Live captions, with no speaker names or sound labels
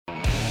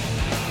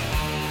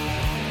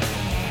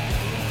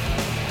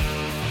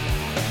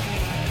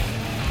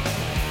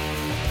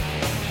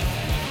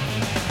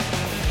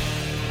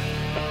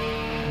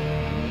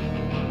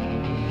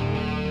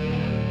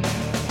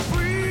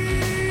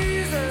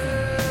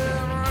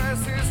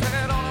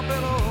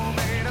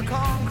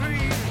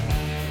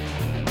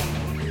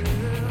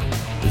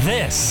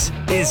This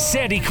is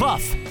Sandy Clough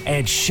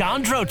and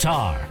Sean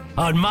Drotar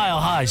on Mile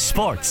High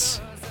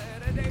Sports.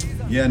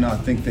 Yeah, no, I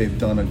think they've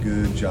done a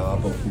good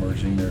job of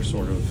merging their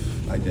sort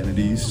of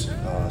identities,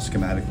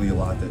 schematically a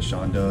lot that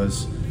Sean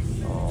does.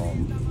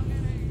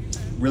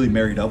 Really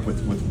married up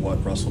with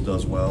what Russell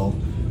does well.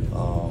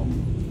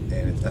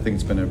 I think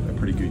it's been a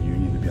pretty good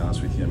union, to be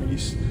honest with you. I mean,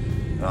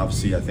 and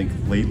obviously, I think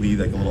lately,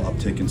 like a little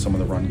uptick in some of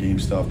the run game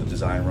stuff, the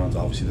design runs,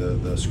 obviously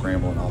the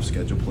scramble and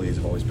off-schedule plays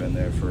have always been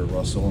there for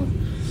Russell.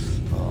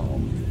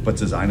 But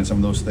designing some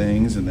of those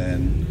things, and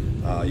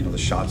then, the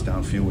shots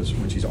downfield,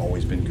 which he's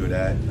always been good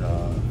at,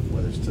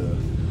 whether it's to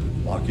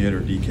Lockett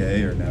or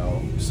DK or now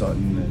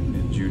Sutton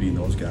and Judy and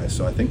those guys.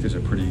 So I think it's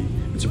a pretty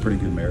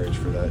good marriage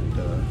for that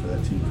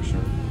team for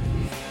sure.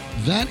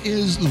 That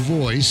is the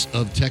voice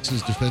of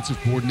Texas defensive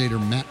coordinator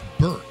Matt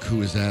Burke, who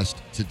was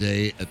asked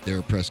today at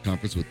their press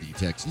conference with the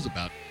Texans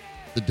about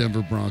the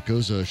Denver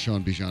Broncos.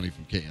 Sean Bijani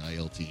from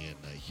KILT in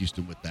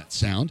Houston with that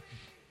sound.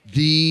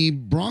 The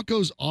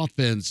Broncos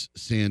offense,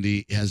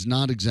 Sandy, has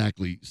not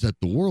exactly set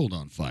the world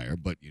on fire,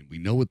 but we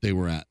know what they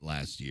were at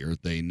last year.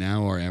 They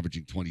now are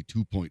averaging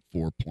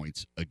 22.4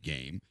 points a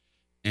game,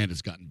 and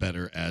it's gotten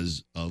better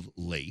as of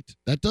late.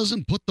 That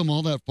doesn't put them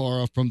all that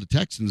far off from the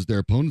Texans, their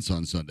opponents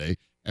on Sunday,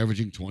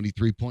 averaging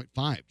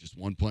 23.5, just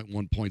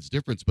 1.1 points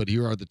difference. But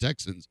here are the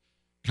Texans,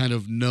 kind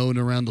of known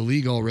around the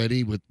league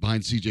already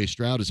behind CJ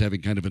Stroud as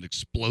having kind of an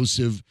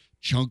explosive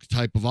chunk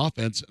type of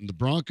offense, and the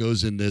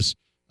Broncos in this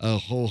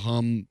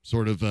ho-hum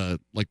sort of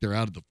like they're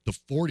out of the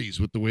 40s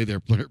with the way they're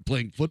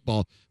playing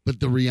football. But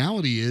the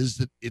reality is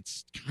that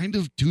it's kind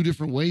of two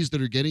different ways that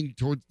are getting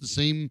towards the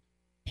same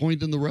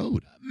point in the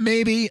road.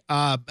 Maybe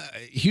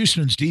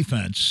Houston's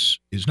defense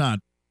is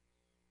not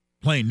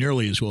playing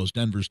nearly as well as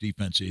Denver's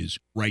defense is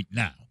right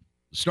now.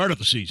 The start of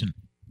the season,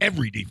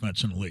 every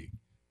defense in the league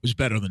was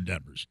better than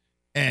Denver's.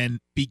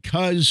 And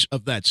because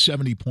of that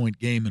 70-point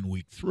game in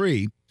week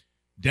 3,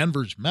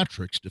 Denver's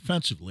metrics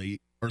defensively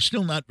are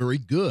still not very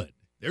good.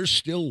 They're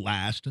still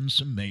last in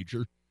some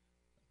major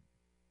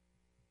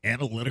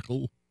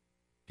analytical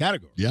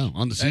categories. Yeah,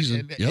 on the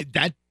season.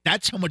 Yep.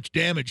 That's how much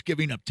damage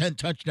giving up 10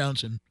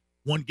 touchdowns in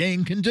one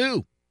game can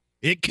do.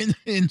 It can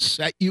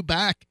set you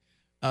back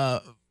in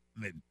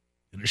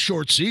a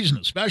short season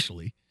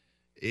especially.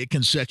 It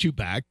can set you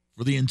back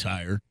for the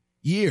entire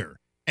year.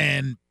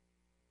 And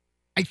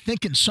I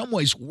think in some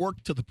ways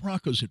work to the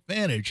Broncos'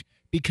 advantage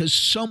because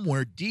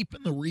somewhere deep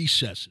in the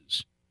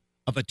recesses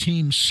of a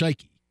team's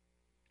psyche,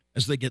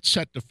 as they get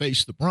set to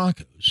face the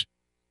Broncos,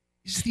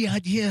 is the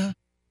idea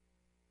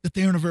that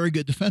they are a very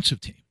good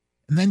defensive team.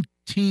 And then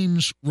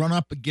teams run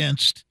up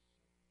against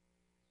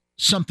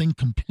something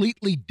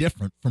completely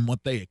different from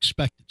what they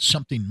expected,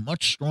 something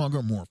much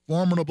stronger, more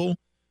formidable,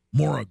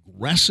 more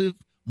aggressive,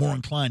 more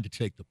inclined to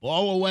take the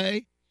ball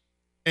away.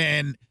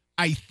 And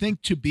I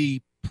think to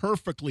be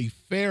perfectly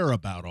fair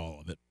about all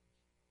of it,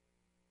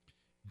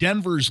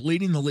 Denver's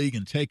leading the league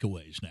in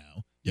takeaways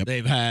now. Yep.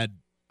 They've had,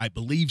 I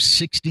believe,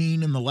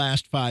 16 in the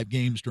last 5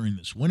 games during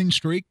this winning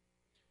streak.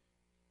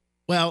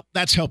 Well,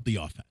 that's helped the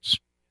offense.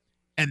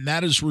 And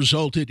that has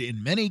resulted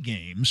in many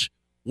games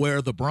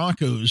where the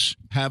Broncos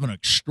have an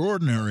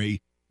extraordinary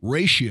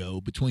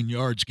ratio between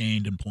yards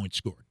gained and points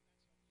scored.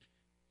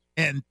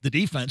 And the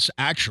defense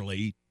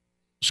actually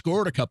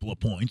scored a couple of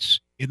points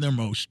in their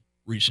most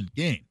recent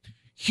game.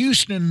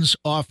 Houston's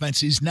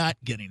offense is not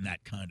getting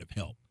that kind of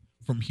help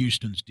from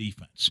Houston's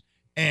defense.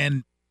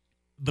 And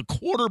the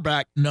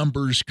quarterback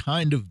numbers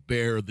kind of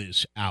bear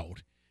this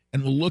out.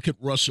 And we'll look at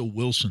Russell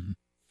Wilson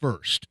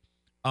first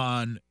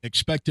on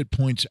expected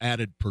points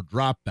added per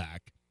dropback,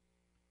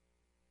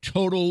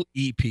 total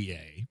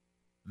EPA,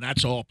 and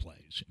that's all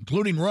plays,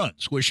 including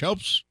runs, which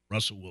helps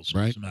Russell Wilson,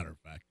 right, as a matter of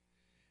fact,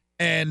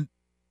 and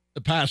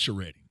the passer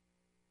rating.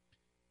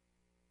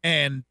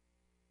 And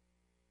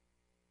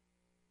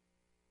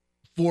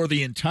for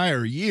the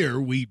entire year,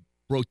 we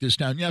broke this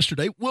down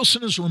yesterday,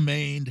 Wilson has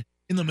remained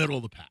in the middle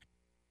of the pack.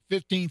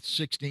 15th,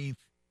 16th,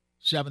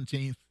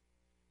 17th,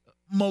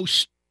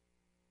 most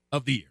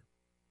of the year.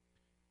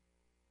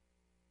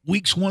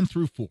 Weeks 1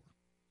 through 4.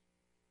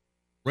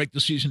 Break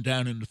the season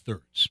down into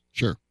thirds.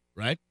 Sure.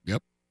 Right?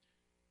 Yep.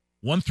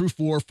 1 through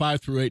 4,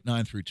 5 through 8,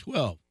 9 through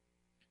 12.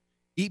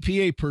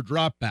 EPA per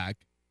dropback,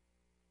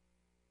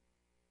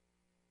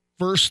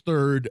 first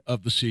third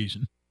of the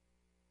season,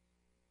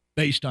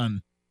 based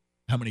on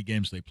how many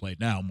games they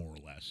played now, more or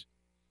less.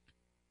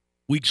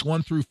 Weeks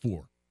 1 through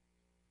 4.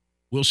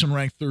 Wilson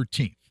ranked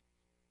 13th.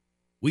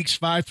 Weeks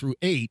 5 through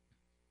 8,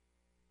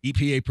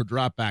 EPA per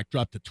dropback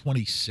dropped to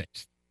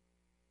 26th.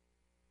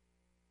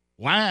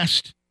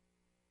 Last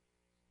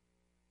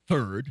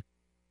third,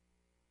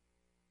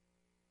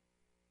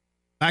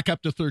 back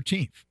up to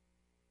 13th.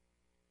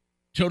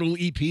 Total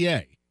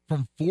EPA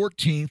from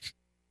 14th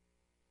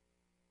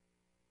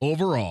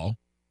overall,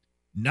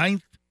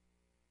 9th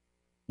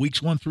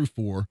weeks 1 through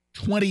 4,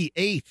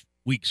 28th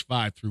weeks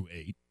 5 through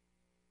 8,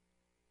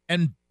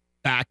 and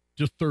back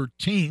to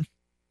 13th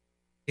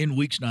in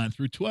weeks 9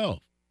 through 12.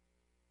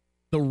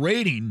 The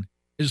rating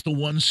is the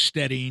one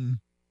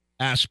steadying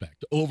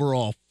aspect.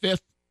 Overall,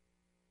 5th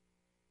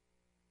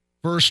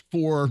First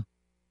 4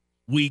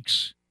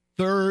 weeks,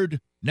 third,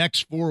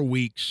 next 4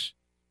 weeks,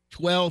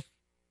 12th,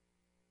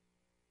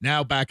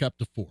 now back up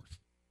to 4th.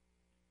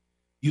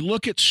 You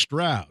look at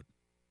Stroud,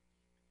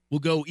 we'll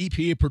go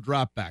EPA per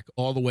dropback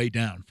all the way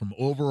down from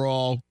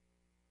overall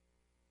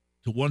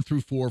to 1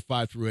 through 4,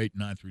 5 through 8,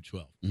 9 through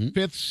 12. 5th,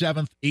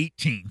 7th,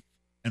 18th,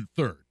 and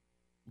 3rd.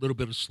 A little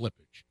bit of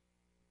slippage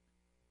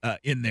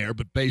in there,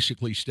 but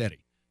basically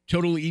steady.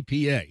 Total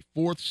EPA,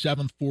 4th,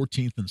 7th,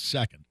 14th, and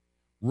 2nd.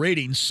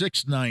 Rating,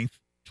 6th, 9th,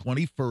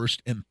 21st,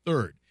 and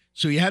 3rd.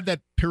 So you had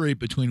that period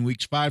between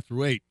weeks 5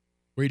 through 8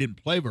 where he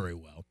didn't play very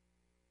well.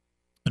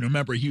 And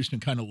remember, Houston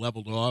kind of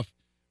leveled off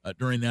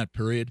during that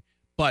period.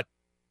 But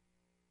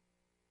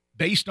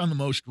based on the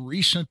most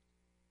recent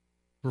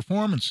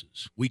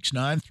performances, weeks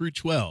 9 through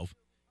 12,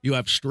 you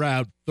have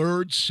Stroud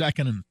 3rd,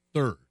 2nd, and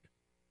 3rd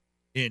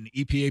in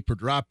EPA per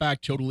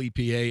dropback, total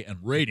EPA, and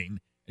rating.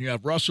 And you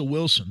have Russell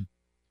Wilson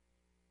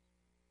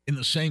in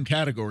the same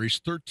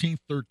categories, 13th,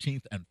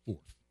 13th, and 4th.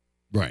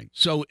 Right.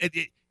 So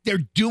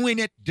they're doing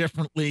it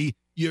differently.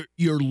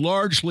 You're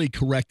largely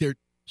correct. They're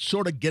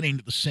sort of getting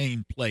to the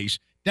same place.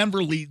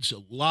 Denver leads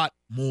a lot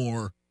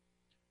more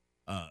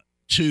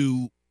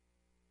to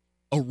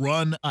a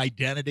run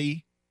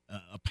identity,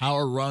 a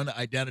power run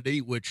identity,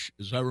 which,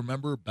 as I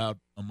remember, about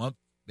a month,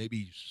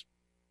 maybe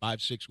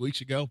 5-6 weeks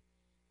ago,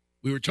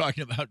 we were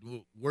talking about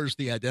where's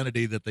the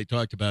identity that they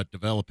talked about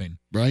developing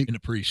in the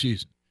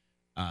preseason.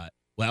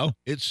 Well,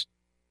 it's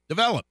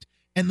developed,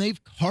 and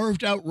they've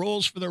carved out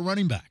roles for their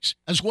running backs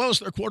as well as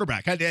their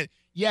quarterback.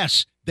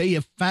 Yes, they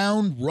have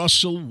found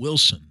Russell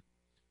Wilson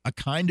a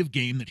kind of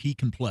game that he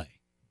can play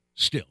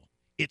still.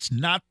 It's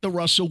not the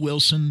Russell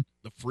Wilson,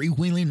 the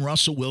freewheeling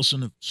Russell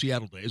Wilson of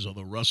Seattle days,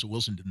 although Russell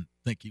Wilson didn't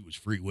think he was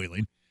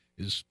freewheeling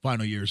his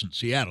final years in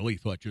Seattle. He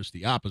thought just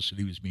the opposite.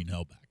 He was being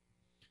held back.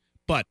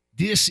 But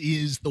this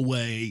is the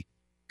way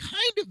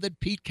kind of that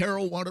Pete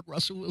Carroll wanted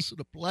Russell Wilson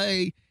to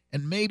play,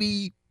 and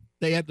maybe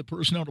they had the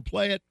personnel to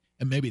play it,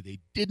 and maybe they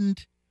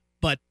didn't,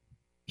 but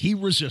he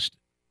resisted.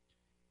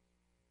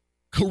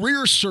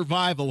 Career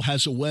survival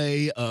has a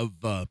way of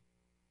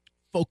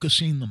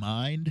focusing the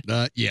mind.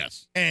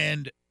 Yes.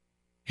 And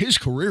his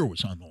career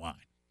was on the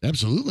line.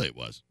 Absolutely it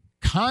was.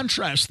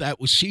 Contrast that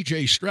with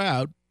CJ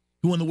Stroud,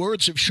 who, in the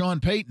words of Sean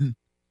Payton,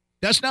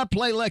 does not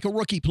play like a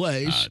rookie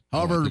plays.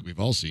 However, we've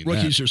all seen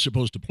rookies are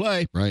supposed to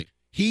play. Right.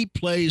 He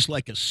plays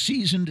like a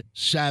seasoned,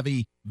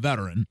 savvy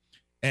veteran.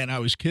 And I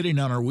was kidding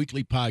on our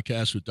weekly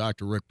podcast with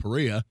Dr. Rick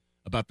Perea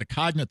about the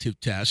cognitive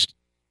test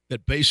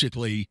that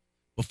basically,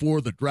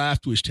 before the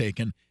draft was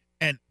taken,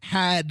 and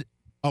had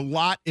a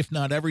lot, if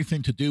not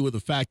everything, to do with the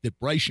fact that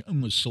Bryce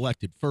Young was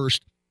selected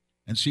first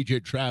and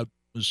CJ Stroud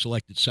was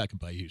selected second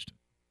by Houston.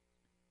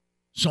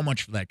 So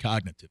much for that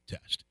cognitive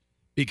test.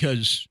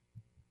 Because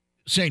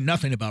saying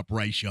nothing about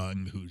Bryce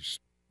Young, who's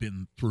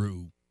been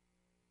through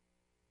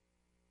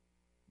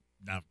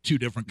now 2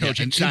 different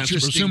coaching staffs,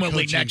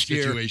 presumably next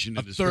year,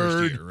 a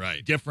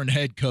third different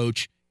head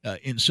coach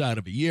inside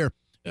of a year.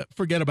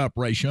 Forget about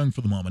Bryce Young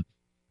for the moment.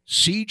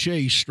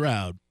 CJ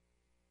Stroud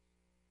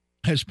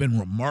has been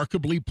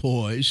remarkably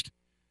poised,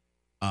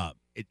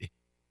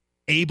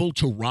 able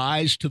to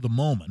rise to the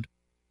moment.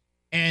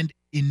 And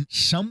in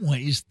some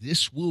ways,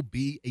 this will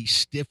be a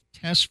stiff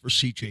test for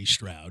CJ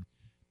Stroud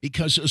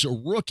because as a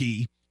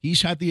rookie,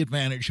 he's had the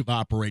advantage of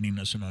operating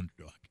as an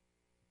underdog.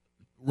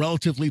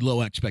 Relatively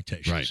low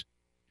expectations. Right.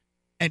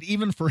 And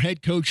even for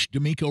head coach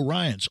DeMeco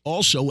Ryans,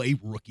 also a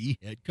rookie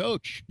head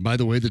coach. By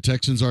the way, the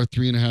Texans are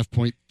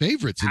 3.5-point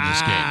favorites in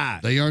this game.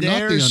 They are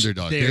not the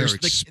underdog. They are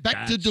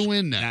expected to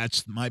win now.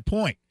 That's my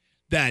point.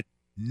 That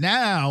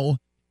now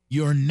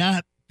you're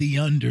not the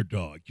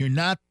underdog. You're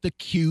not the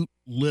cute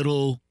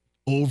little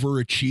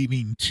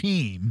overachieving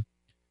team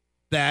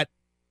that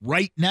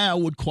right now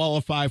would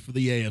qualify for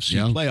the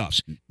AFC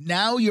playoffs.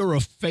 Now you're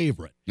a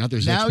favorite.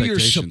 Now you're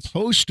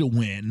supposed to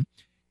win.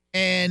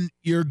 And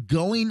you're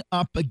going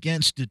up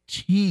against a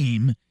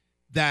team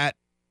that,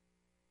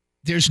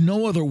 there's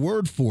no other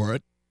word for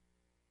it,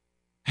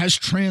 has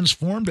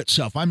transformed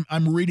itself. I'm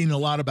reading a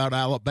lot about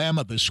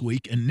Alabama this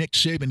week, and Nick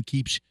Saban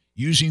keeps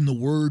using the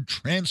word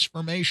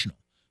transformational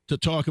to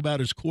talk about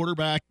his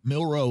quarterback,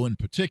 Milroe in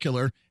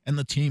particular, and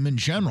the team in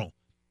general.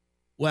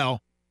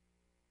 Well,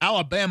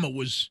 Alabama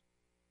was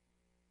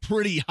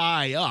pretty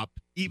high up,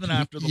 even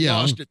after the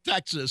loss to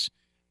Texas.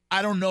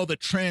 I don't know that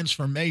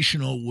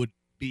transformational would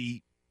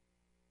be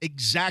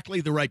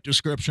exactly the right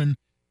description.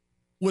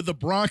 With the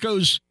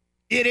Broncos,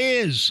 it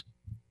is.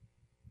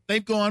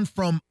 They've gone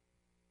from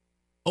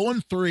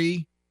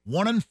 0-3,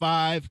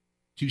 1-5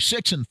 to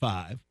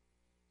 6-5.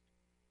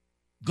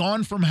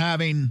 Gone from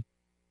having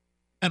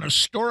an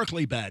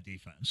historically bad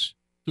defense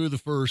through the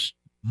first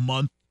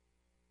month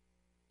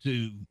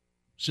to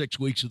 6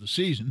 weeks of the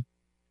season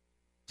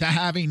to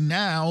having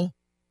now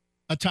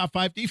a top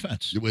 5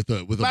 defense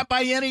not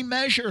by any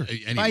measure.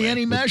 By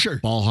any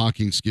measure, ball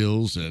hawking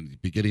skills and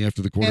getting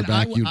after the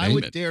quarterback. I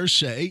would dare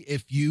say,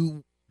 if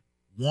you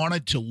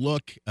wanted to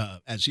look,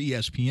 as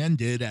ESPN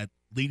did, at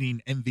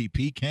leading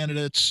MVP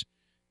candidates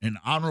and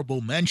honorable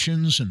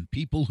mentions and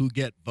people who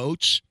get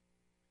votes,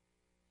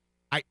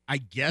 I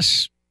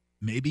guess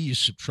maybe you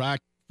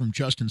subtract from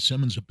Justin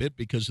Simmons a bit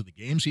because of the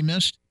games he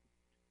missed.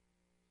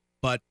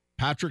 But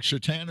Patrick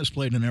Surtain has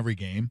played in every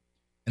game.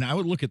 And I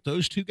would look at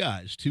those two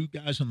guys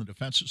on the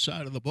defensive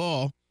side of the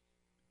ball.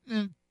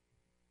 And,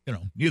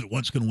 neither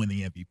one's going to win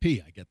the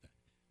MVP. I get that.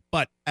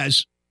 But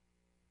as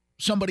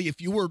somebody, if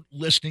you were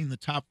listing the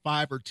top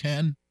 5 or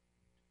 10,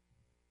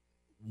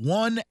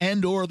 one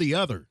and or the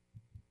other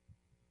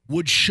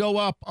would show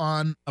up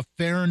on a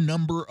fair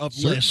number of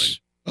lists.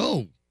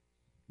 Oh,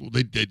 well,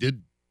 they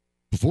did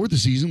before the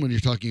season when you're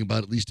talking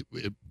about, at least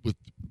with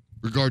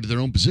regard to their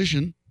own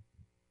position.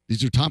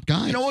 These are top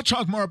guys. We'll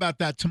talk more about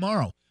that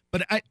tomorrow.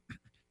 But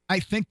I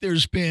think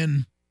there's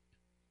been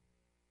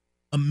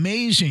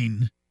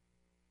amazing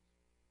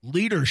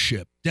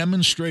leadership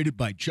demonstrated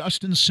by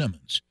Justin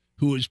Simmons,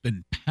 who has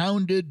been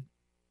pounded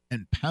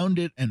and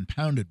pounded and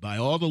pounded by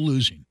all the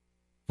losing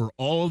for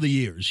all of the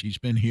years he's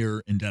been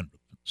here in Denver.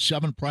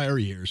 7 prior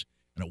years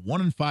and a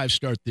 1-5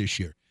 start this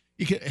year.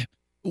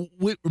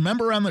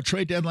 Remember around the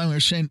trade deadline we were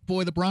saying,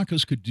 boy, the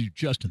Broncos could do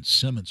Justin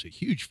Simmons a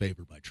huge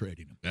favor by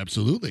trading him.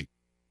 Absolutely.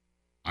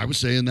 I was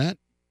saying that.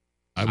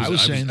 I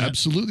was saying that.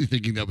 Absolutely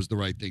thinking that was the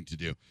right thing to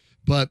do.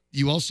 But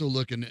you also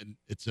look, and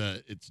it's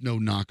no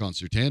knock on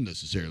Surtain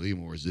necessarily,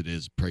 more as it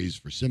is praise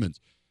for Simmons.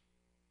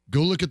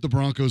 Go look at the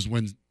Broncos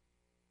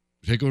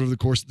take over the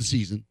course of the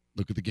season,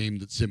 look at the game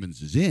that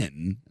Simmons is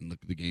in, and look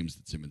at the games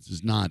that Simmons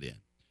is not in.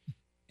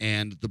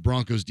 And the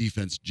Broncos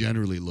defense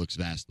generally looks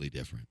vastly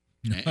different.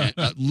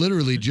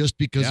 Literally just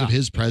because of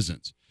his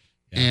presence.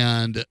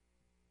 Yeah. And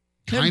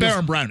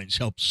Baron Browning's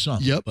helped some.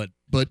 Yep.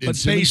 But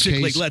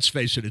basically, case, let's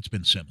face it, it's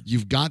been Simmons.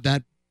 You've got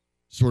that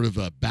sort of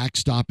a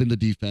backstop in the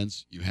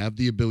defense. You have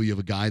the ability of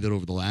a guy that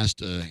over the last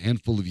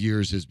handful of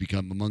years has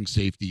become among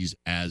safeties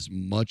as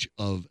much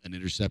of an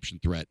interception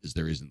threat as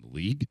there is in the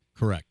league.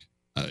 Correct.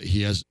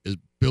 He has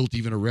built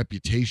even a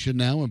reputation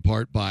now, in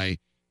part by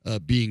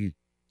being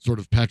sort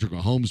of Patrick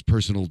Mahomes'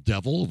 personal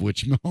devil, of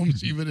which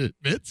Mahomes even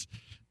admits.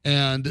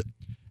 And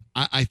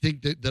I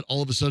think that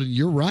all of a sudden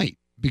you're right,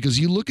 because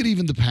you look at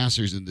even the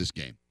passers in this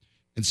game,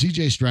 and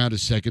CJ Stroud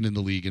is second in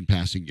the league in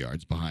passing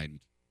yards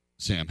behind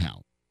Sam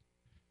Howell.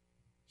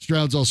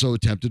 Stroud's also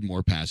attempted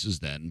more passes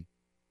than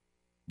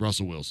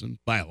Russell Wilson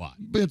by a lot.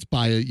 But it's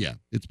by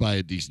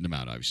a decent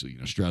amount, obviously.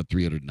 Stroud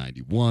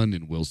 391,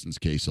 in Wilson's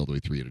case all the way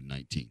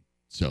 319.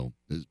 So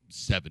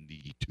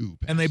 72 passes.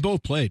 And they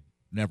both played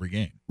in every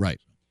game. Right.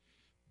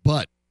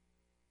 But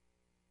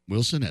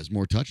Wilson has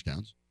more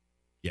touchdowns.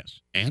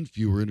 Yes. And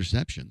fewer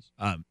interceptions.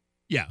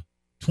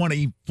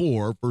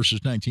 24 versus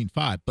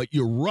 19.5. But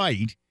you're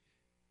right.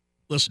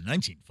 Listen,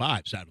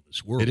 19.5's out of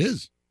this world. It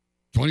is.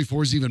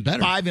 24 is even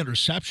better. 5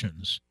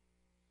 interceptions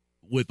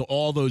with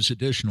all those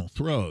additional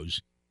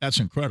throws. That's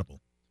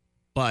incredible.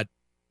 But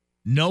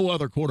no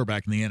other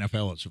quarterback in the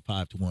NFL has a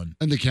 5-to-1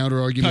 and the counter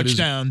argument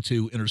touchdown is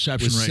to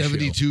interception with ratio.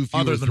 72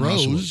 fewer other than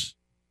throws,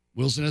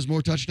 Wilson has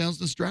more touchdowns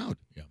than Stroud.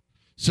 Yeah.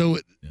 So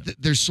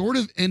they're sort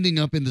of ending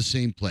up in the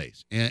same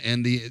place.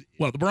 And the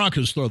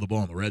Broncos throw the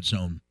ball in the red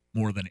zone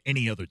more than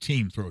any other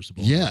team throws the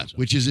ball in the red zone.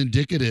 Which is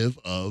indicative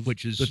of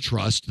the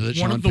trust that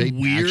Sean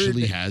Payton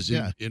actually has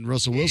in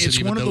Russell Wilson, it's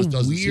even one of though the it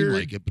doesn't weird seem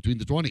like it between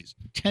the 20s.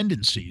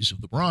 Tendencies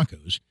of the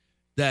Broncos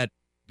that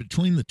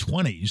between the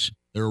 20s,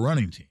 they're a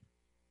running team.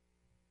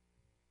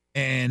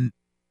 And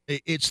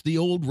it's the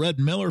old Red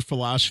Miller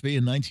philosophy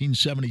in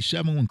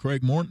 1977 when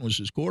Craig Morton was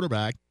his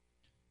quarterback.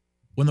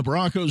 When the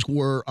Broncos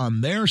were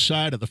on their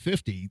side of the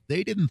 50,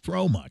 they didn't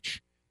throw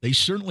much. They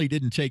certainly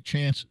didn't take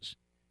chances.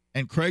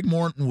 And Craig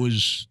Morton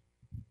was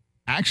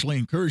actually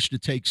encouraged to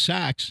take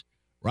sacks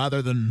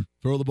rather than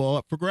throw the ball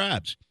up for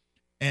grabs.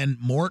 And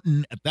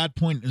Morton, at that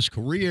point in his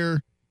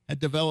career, had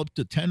developed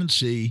a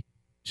tendency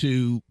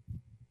to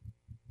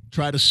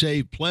try to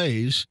save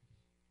plays.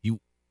 He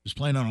was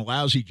playing on a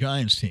lousy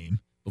Giants team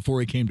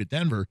before he came to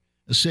Denver,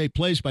 to save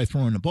plays by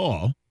throwing the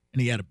ball,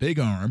 and he had a big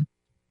arm,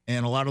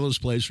 and a lot of those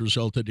plays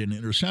resulted in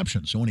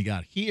interceptions. So when he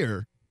got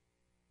here,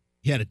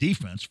 he had a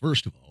defense,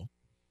 first of all,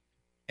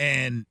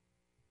 and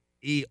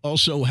he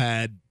also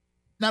had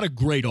not a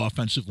great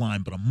offensive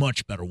line, but a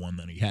much better one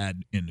than he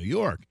had in New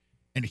York.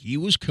 And he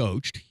was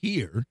coached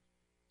here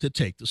to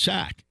take the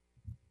sack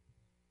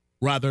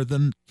rather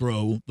than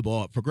throw the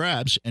ball up for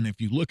grabs. And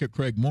if you look at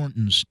Craig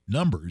Morton's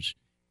numbers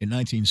in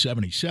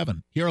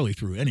 1977, he hardly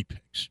threw any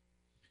picks.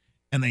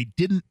 And they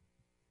didn't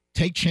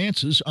take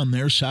chances on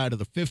their side of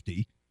the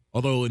 50,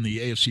 although in the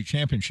AFC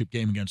Championship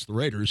game against the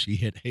Raiders, he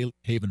hit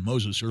Haven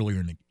Moses early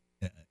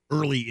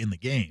in the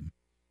game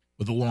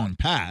with a long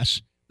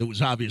pass that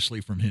was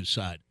obviously from his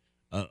side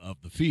of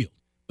the field.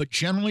 But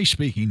generally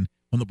speaking,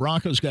 when the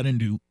Broncos got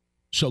into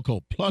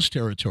so-called plus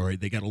territory,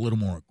 they got a little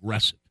more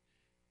aggressive.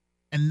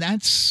 And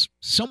that's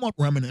somewhat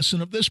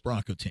reminiscent of this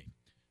Bronco team.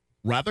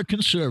 Rather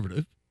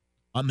conservative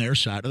on their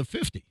side of the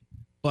 50.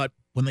 But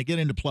when they get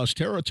into plus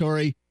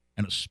territory,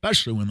 and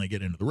especially when they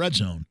get into the red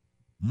zone,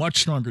 much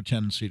stronger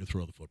tendency to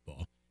throw the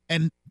football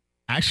and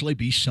actually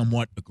be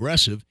somewhat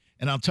aggressive.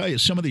 And I'll tell you,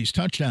 some of these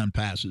touchdown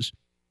passes,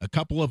 a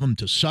couple of them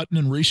to Sutton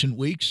in recent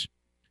weeks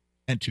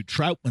and to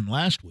Troutman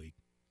last week,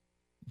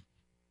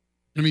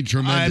 I mean,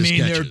 tremendous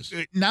catches.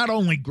 They're not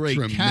only great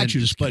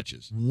catches, but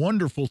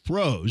wonderful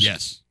throws.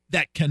 Yes.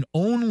 That can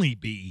only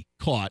be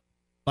caught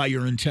by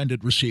your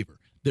intended receiver.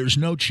 There's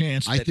no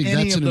chance that I think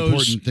any that's of an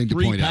those important thing to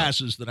three point out.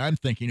 passes that I'm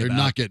thinking They're about,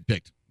 not getting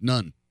picked.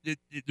 None.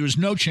 There's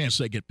no chance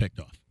they get picked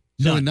off.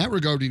 So None. in that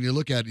regard, when you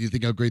look at it, you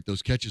think how great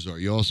those catches are.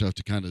 You also have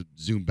to kind of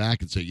zoom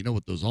back and say, you know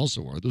what those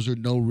also are? Those are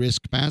no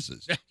risk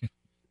passes.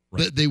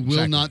 Right. They will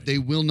Exactly not. right. They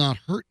will not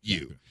hurt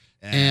you.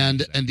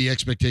 Exactly. And the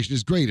expectation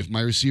is great. If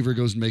my receiver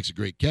goes and makes a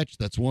great catch,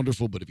 that's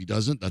wonderful. But if he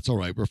doesn't, that's all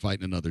right. We're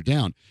fighting another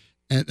down.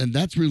 And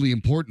that's really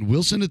important.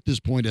 Wilson at this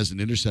point has an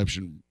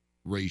interception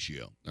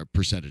ratio, or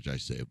percentage, I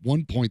say, of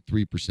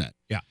 1.3%.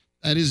 Yeah.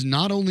 That is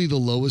not only the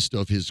lowest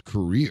of his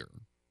career,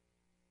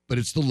 but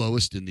it's the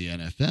lowest in the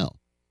NFL.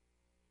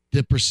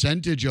 The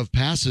percentage of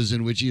passes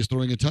in which he is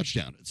throwing a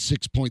touchdown, it's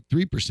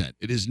 6.3%.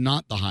 It is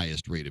not the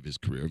highest rate of his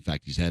career. In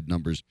fact, he's had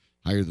numbers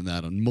higher than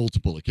that on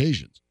multiple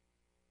occasions.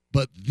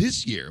 But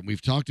this year, and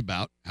we've talked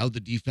about how the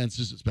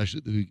defenses, especially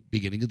at the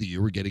beginning of the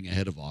year, were getting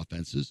ahead of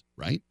offenses,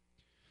 right?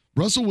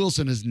 Russell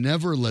Wilson has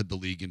never led the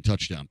league in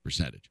touchdown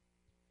percentage.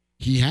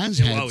 He has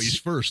had. Well, he's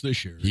first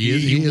this year.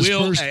 He is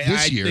first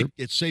this year. I think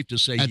it's safe to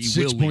say at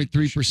he will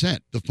 6.3%.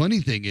 The funny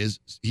thing is,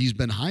 he's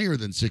been higher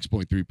than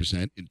 6.3%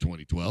 in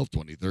 2012,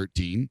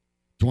 2013,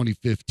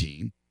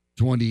 2015,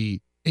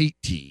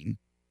 2018,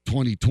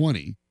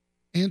 2020,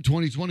 and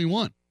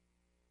 2021.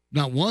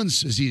 Not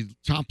once has he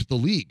topped the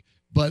league.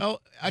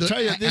 But I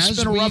tell you, this has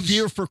been a rough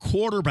year for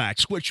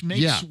quarterbacks, which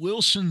makes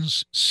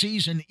Wilson's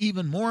season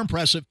even more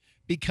impressive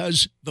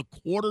because the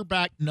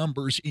quarterback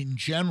numbers in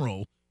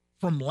general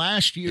from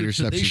last year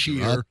to this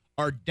year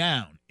are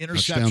down.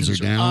 Interceptions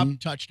are down. Up,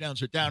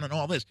 touchdowns are down, and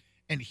all this.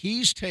 And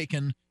he's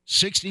taken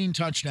 16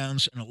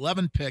 touchdowns and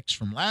 11 picks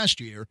from last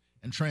year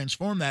and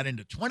transformed that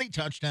into 20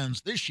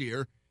 touchdowns this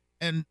year,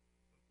 and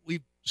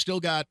we've still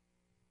got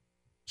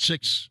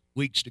 6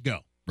 weeks to go.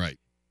 Right.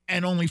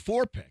 And only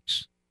 4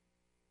 picks.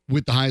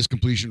 With the highest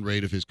completion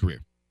rate of his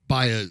career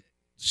by a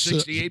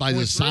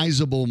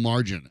sizable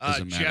margin, as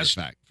a matter of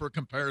fact. For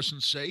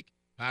comparison's sake,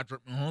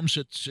 Patrick Mahomes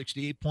at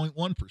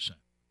 68.1%.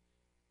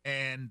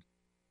 And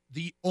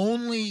the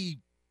only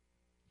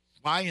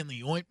fly in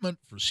the ointment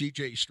for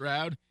CJ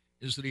Stroud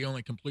is that he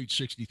only completes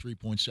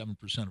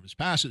 63.7% of his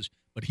passes,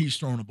 but he's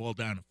throwing the ball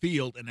down the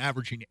field and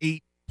averaging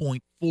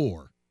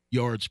 8.4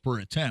 yards per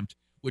attempt,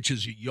 which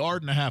is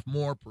 1.5 yards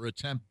more per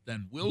attempt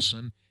than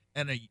Wilson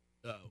and a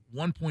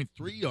 1.3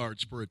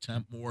 yards per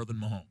attempt more than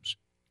Mahomes,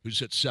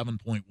 who's at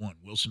 7.1.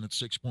 Wilson at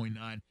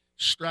 6.9.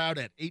 Stroud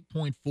at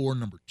 8.4,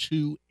 number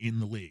 2 in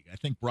the league. I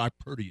think Brock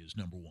Purdy is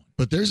number 1.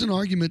 But there's an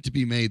argument to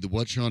be made that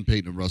what Sean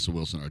Payton and Russell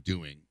Wilson are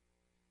doing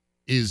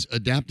is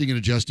adapting and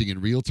adjusting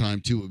in real time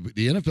to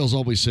the NFL is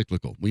always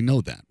cyclical. We know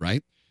that,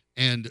 right?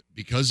 And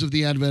because of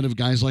the advent of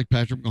guys like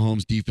Patrick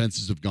Mahomes,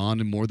 defenses have gone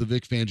and more the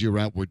Vic Fangio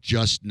route. We're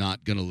just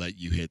not going to let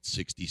you hit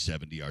 60,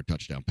 70-yard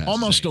touchdown passes.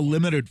 Almost anymore. A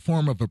limited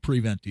form of a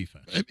prevent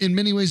defense. In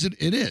many ways, it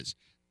is.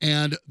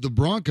 And the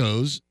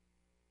Broncos,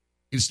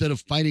 instead of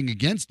fighting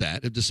against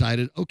that, have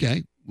decided,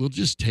 okay, we'll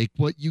just take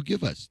what you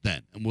give us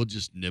then. And we'll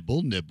just nibble.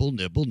 And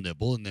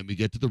then we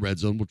get to the red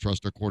zone. We'll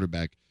trust our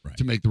quarterback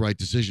to make the right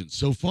decisions.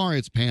 So far,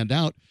 it's panned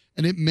out.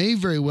 And it may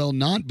very well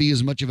not be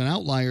as much of an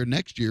outlier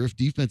next year if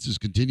defenses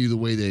continue the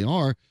way they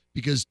are,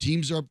 because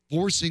teams are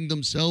forcing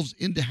themselves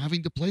into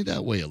having to play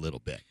that way a little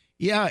bit.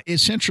 Yeah,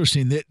 it's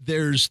interesting that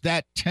there's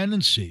that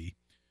tendency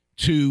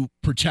to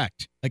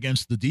protect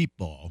against the deep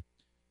ball,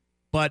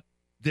 but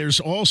there's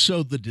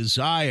also the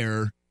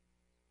desire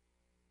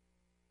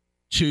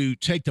to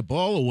take the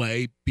ball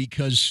away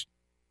because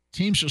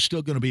teams are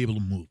still going to be able to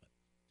move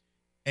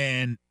it.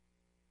 And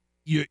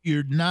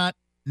you're not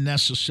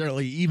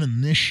necessarily,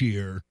 even this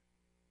year,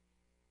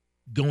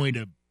 going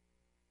to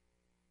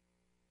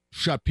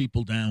shut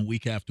people down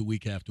week after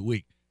week after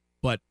week.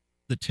 But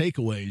the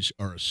takeaways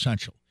are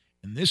essential.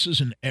 And this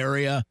is an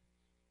area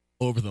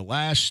over the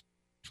last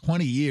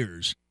 20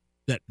 years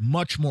that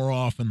much more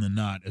often than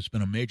not has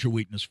been a major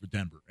weakness for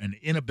Denver. An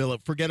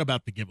inability, forget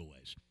about the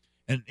giveaways,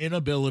 an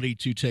inability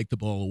to take the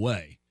ball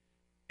away.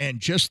 And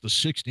just the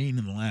 16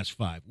 in the last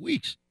 5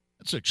 weeks,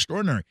 that's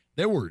extraordinary.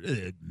 There were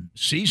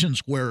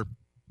seasons where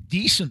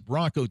decent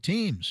Bronco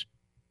teams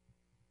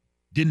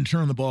didn't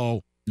turn the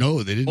ball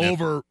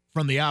over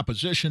from the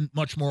opposition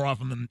much more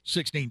often than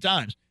 16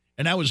 times.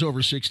 And that was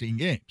over 16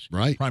 games,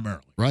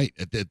 primarily. Right.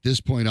 At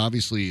this point,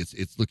 obviously,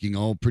 it's looking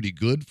all pretty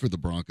good for the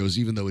Broncos,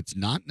 even though it's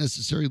not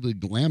necessarily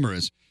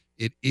glamorous.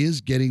 It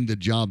is getting the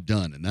job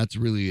done, and that's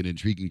really an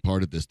intriguing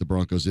part of this. The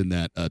Broncos in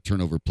that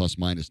turnover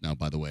plus-minus now,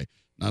 by the way.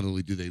 Not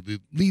only do they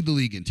lead the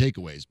league in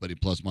takeaways, but in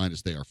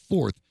plus-minus they are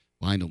 4th,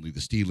 behind only the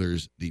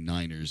Steelers, the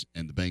Niners,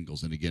 and the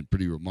Bengals. And again,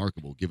 pretty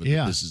remarkable given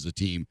that this is a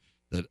team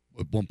that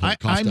at one point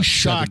cost I'm up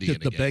shocked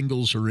 70 that the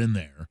Bengals are in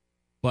there,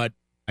 but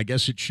I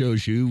guess it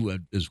shows you,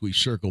 as we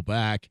circle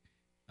back,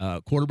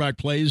 quarterback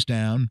play is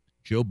down.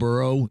 Joe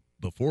Burrow,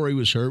 before he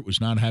was hurt,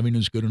 was not having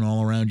as good an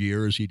all-around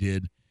year as he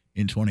did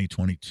in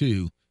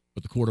 2022,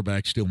 but the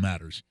quarterback still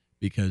matters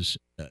because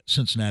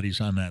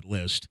Cincinnati's on that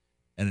list,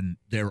 and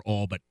they're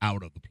all but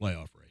out of the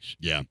playoff race.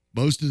 Yeah.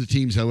 Most of the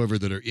teams, however,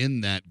 that are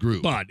in that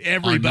group. But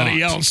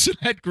everybody else in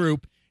that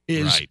group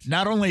is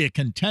not only a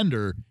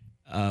contender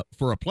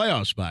for a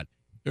playoff spot,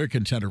 they're a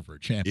contender for a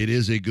championship. It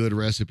is a good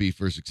recipe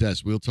for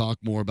success. We'll talk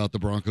more about the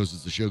Broncos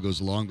as the show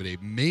goes along, but a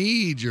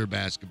major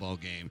basketball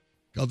game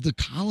of the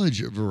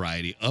college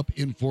variety up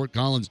in Fort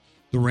Collins.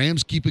 The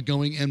Rams keep it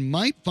going and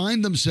might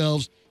find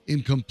themselves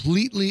in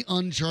completely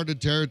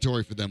uncharted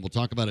territory for them. We'll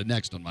talk about it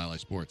next on Mile High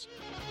Sports.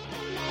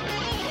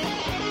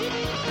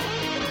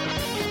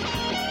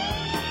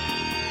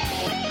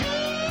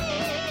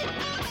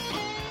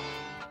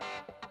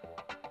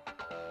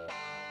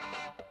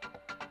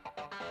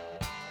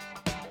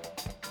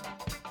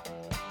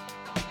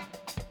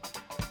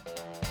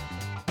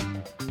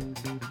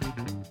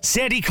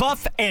 Sandy Clough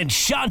and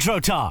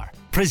Chandrotar,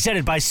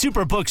 presented by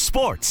Superbook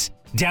Sports.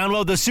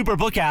 Download the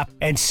Superbook app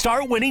and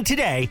start winning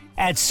today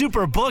at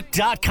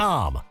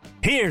superbook.com.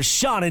 Here's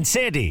Sean and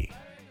Sandy.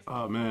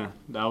 Oh, man,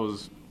 that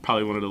was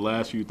probably one of the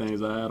last few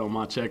things I had on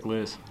my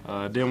checklist.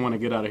 Didn't want to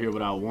get out of here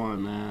without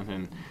one, man.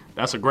 And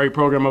that's a great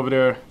program over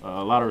there.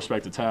 A lot of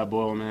respect to Tad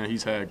Boyle, man.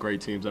 He's had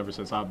great teams ever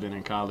since I've been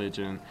in college.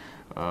 And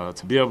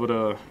to be able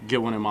to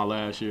get one in my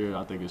last year,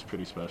 I think is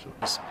pretty special.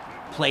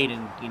 Played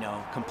in,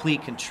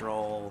 complete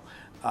control.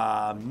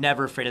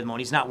 Never afraid of the moment.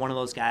 He's not one of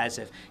those guys,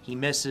 if he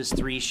misses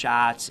 3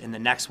 shots and the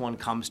next one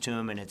comes to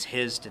him and it's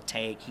his to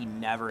take, he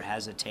never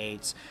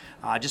hesitates.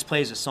 Just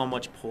plays with so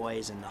much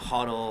poise in the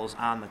huddles,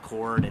 on the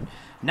court. And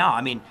no,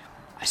 I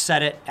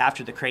said it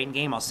after the Creighton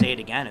game, I'll say it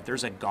again. If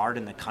there's a guard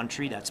in the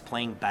country that's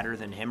playing better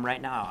than him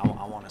right now,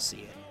 I want to see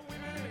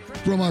it.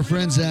 From our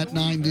friends at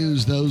 9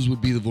 News, those would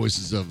be the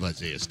voices of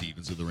Isaiah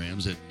Stevens of the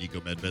Rams and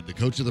Nico Medved, the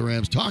coach of the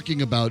Rams,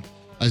 talking about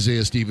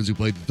Isaiah Stevens, who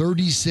played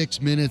 36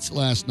 minutes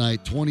last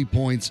night, 20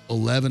 points,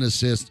 11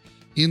 assists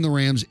in the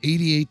Rams,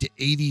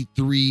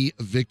 88-83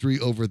 victory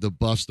over the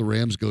Buffs. The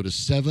Rams go to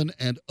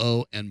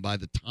 7-0, and by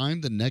the time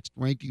the next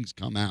rankings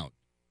come out,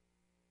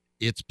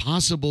 it's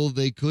possible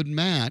they could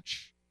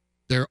match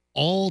their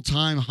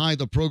all-time high.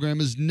 The program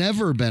has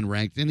never been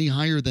ranked any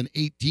higher than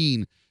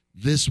 18.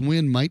 This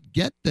win might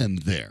get them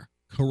there.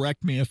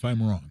 Correct me if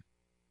I'm wrong.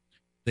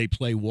 They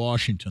play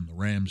Washington, the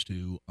Rams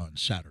do, on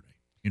Saturday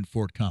in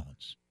Fort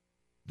Collins.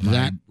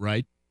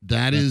 Right?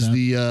 That is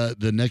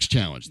the next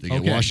challenge. They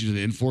get Washington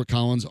in Fort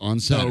Collins on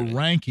Saturday. The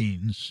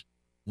rankings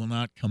will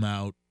not come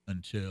out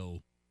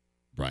until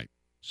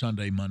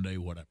Sunday, Monday,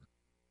 whatever.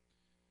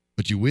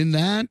 But you win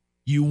that?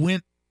 You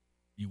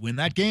win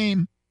that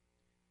game,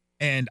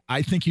 and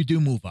I think you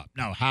do move up.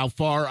 Now, how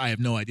far, I have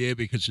no idea,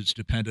 because it's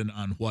dependent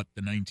on what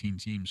the 19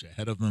 teams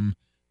ahead of them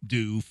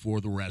do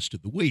for the rest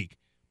of the week.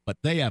 But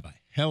they have a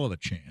hell of a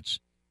chance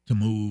to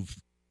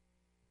move,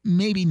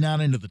 maybe not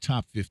into the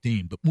top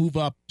 15, but move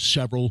up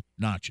several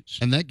notches.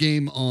 And that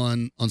game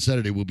on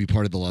Saturday will be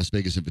part of the Las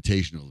Vegas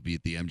Invitational. It'll be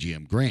at the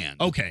MGM Grand.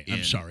 Okay,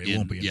 I'm sorry. It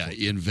won't be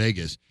in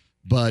Vegas.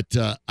 But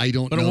I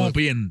don't know. But it won't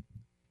be in.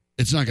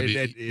 It's not going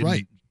to be.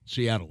 Right.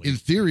 Seattle. In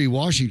theory,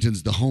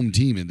 Washington's the home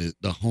team, and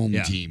the home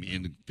team,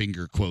 in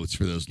finger quotes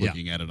for those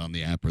looking at it on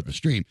the app or the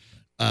stream.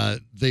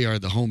 They are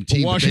the home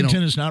team. But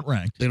Washington is not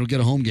ranked. They don't get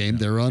a home game.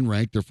 They're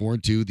unranked. They're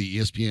 4-2. The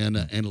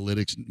ESPN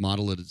analytics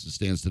model it as it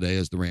stands today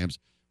as the Rams,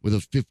 with a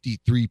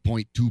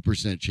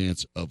 53.2%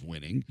 chance of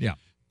winning. Yeah.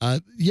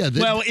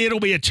 Well, it'll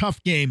be a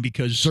tough game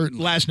because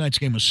certainly last night's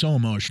game was so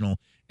emotional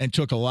and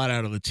took a lot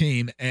out of the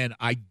team. And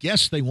I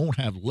guess they won't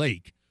have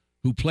Lake,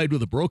 who played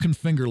with a broken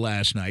finger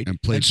last night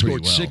and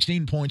scored well.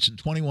 16 points in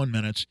 21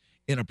 minutes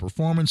in a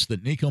performance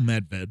that Nico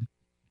Medved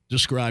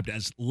described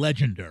as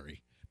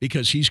legendary,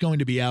 because he's going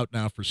to be out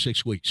now for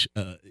 6 weeks.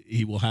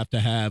 He will have to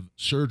have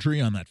surgery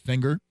on that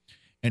finger,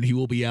 and he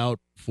will be out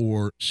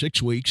for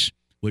 6 weeks,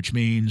 which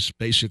means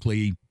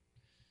basically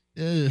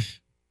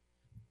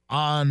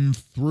on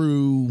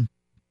through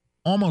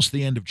almost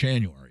the end of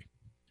January,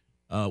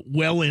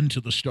 well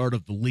into the start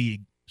of the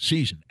league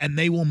season. And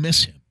they will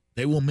miss him.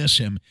 They will miss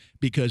him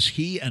because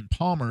he and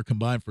Palmer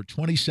combined for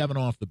 27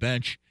 off the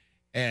bench.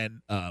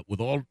 And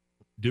with all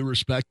due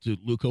respect to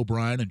Luke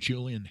O'Brien and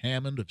Julian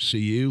Hammond of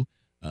CU,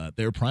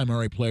 their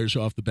primary players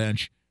off the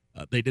bench,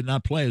 they did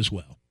not play as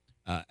well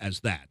as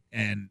that.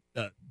 And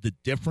the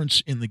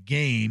difference in the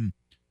game,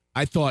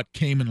 I thought,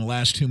 came in the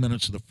last 2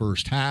 minutes of the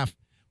first half,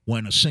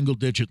 when a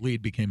single-digit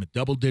lead became a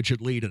double-digit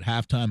lead at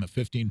halftime, a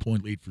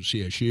 15-point lead for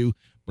CSU.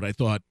 But I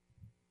thought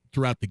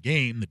throughout the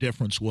game, the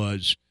difference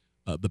was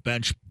the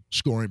bench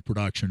scoring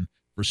production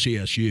for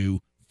CSU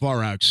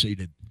far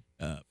exceeded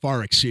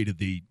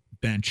the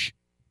bench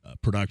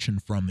production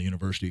from the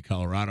University of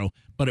Colorado.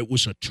 But it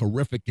was a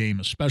terrific game,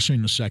 especially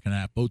in the second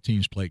half. Both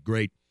teams played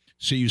great.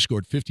 CU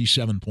scored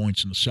 57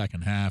 points in the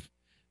second half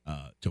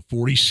to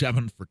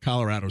 47 for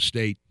Colorado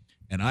State.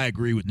 And I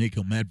agree with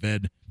Nico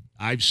Medved.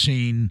 I've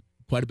seen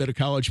quite a bit of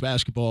college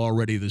basketball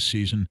already this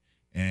season,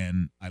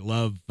 and I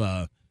love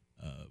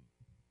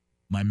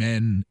my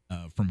men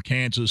from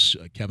Kansas,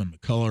 Kevin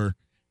McCullough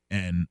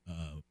and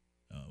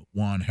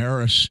Juan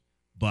Harris,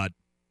 but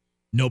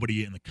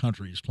nobody in the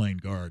country is playing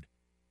guard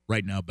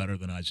right now better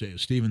than Isaiah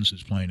Stevens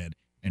is playing it,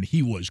 and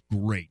he was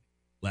great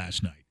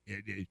last night.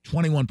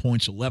 21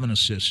 points, 11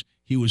 assists.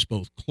 He was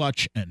both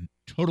clutch and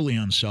totally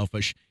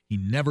unselfish. He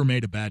never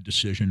made a bad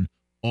decision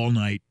all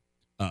night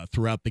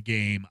throughout the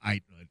game.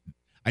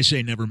 I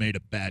say never made a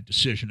bad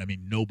decision. I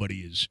mean, nobody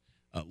is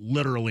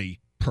literally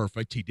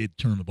perfect. He did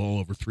turn the ball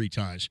over 3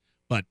 times.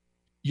 But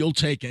you'll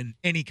take in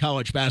any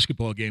college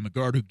basketball game a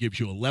guard who gives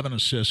you 11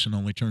 assists and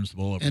only turns the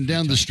ball over. And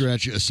down the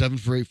stretch, a 7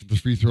 for 8 for the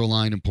free throw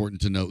line.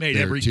 Important to note made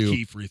there every too.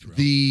 Key free throw.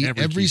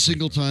 Every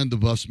single time the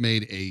Buffs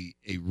made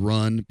a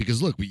run,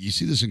 because look, you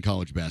see this in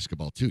college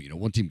basketball too. You know,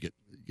 one team get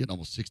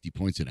almost 60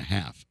 points in a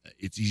half.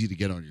 It's easy to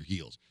get on your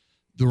heels.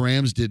 The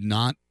Rams did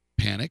not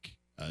panic.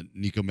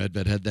 Nico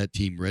Medved had that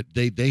team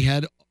ready. They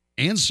had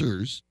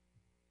answers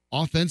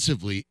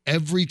offensively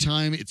every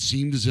time it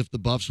seemed as if the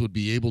Buffs would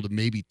be able to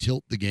maybe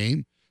tilt the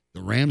game.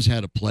 The Rams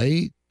had a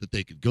play that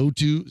they could go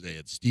to. They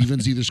had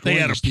Stevens either scoring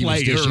they had or a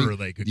Stevens player dishing.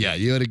 they could. Yeah,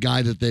 you had a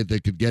guy that they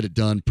could get it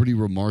done. Pretty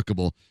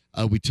remarkable.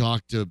 We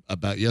talked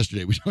about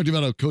yesterday. We talked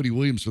about how Cody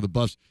Williams for the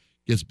Buffs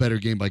gets better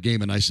game by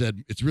game, and I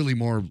said it's really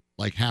more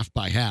like half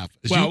by half.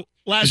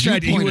 Last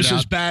night he was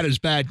as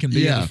bad can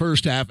be in the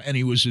first half, and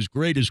he was as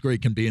great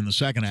can be in the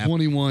second half.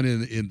 21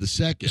 in the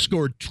second. He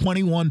scored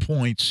 21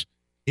 points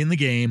in the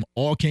game.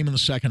 All came in the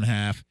second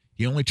half.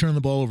 He only turned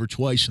the ball over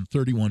twice in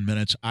 31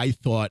 minutes. I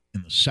thought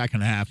in the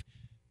second half,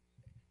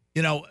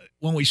 you know,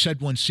 when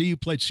CU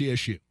played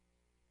CSU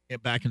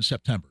back in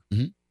September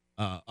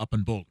up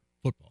in Boulder,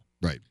 football.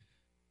 Right.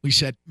 We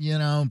said, you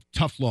know,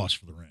 tough loss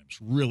for the Rams,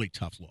 really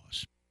tough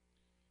loss.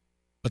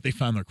 But they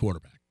found their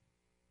quarterback.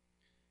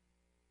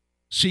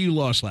 CU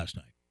lost last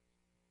night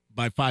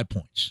by 5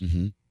 points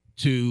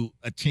to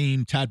a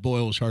team Tad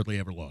Boyle has hardly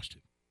ever lost to.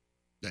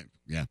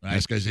 Yeah, right?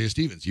 Ask Isaiah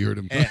Stevens. You heard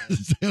him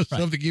say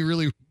something he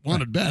really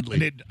wanted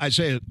badly. And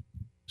Isaiah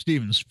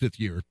Stevens,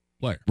 5th-year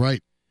player.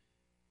 Right.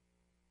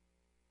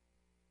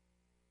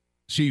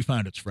 CU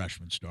found its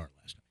freshman star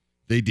last night.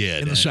 They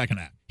did. In the second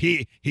half.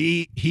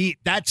 He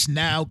that's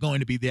now going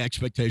to be the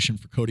expectation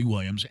for Cody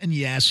Williams. And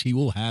yes, he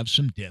will have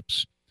some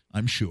dips,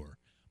 I'm sure.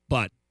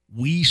 But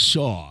we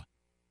saw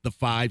the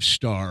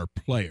 5-star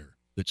player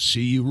that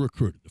CU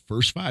recruited, the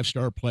first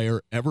 5-star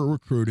player ever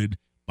recruited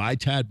by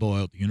Tad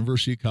Boyle at the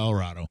University of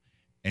Colorado.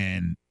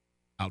 And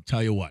I'll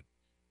tell you what,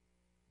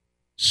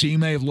 CU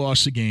may have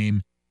lost the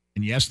game,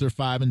 and yes, they're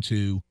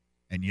 5-2,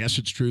 and yes,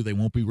 it's true they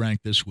won't be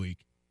ranked this week,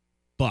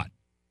 but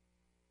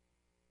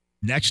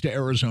next to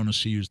Arizona,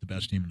 CU is the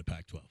best team in the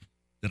Pac-12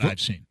 that I've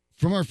seen.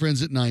 From our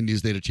friends at 9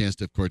 News, they had a chance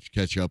to, of course,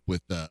 catch up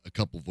with a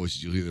couple of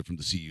voices. You'll hear there from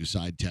the CU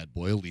side, Tad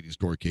Boyle, leading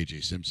scorer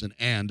CJ Simpson,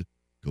 and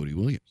Cody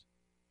Williams.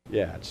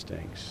 Yeah, it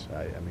stinks.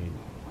 I mean,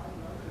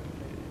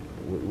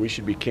 we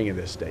should be king of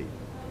this state.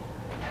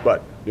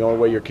 But the only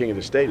way you're king of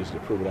the state is to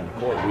prove it on the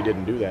court. We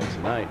didn't do that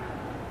tonight.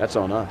 That's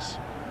on us.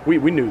 We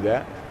knew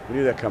that. We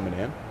knew that coming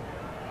in.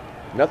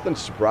 Nothing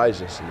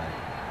surprised us tonight.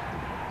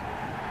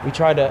 We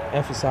tried to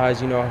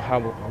emphasize, how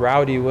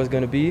rowdy it was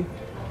going to be.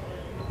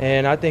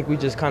 And I think we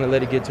just kind of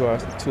let it get to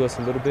us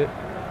a little bit.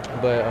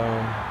 But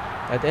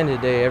at the end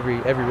of the day, every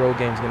road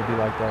game is going to be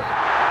like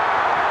that.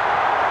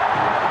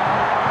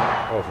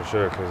 Oh, for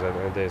sure, because at the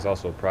end of the day, it's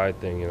also a pride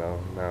thing,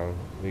 Now,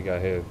 we got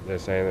hit. They're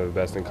saying they're the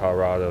best in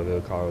Colorado.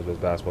 They're Colorado's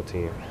best basketball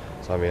team.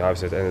 So,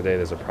 obviously, at the end of the day,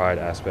 there's a pride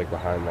aspect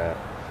behind that.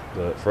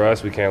 But for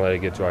us, we can't let it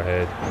get to our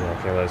head.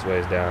 Can't let us weigh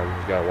us down.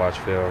 We've got to watch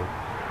film.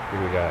 We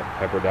got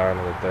Pepperdine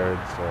in the third,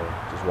 so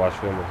just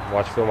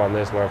watch film on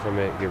this, learn from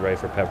it, get ready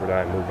for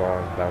Pepperdine, move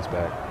on, bounce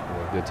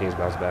back. Good teams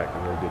bounce back,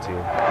 and we're a good team.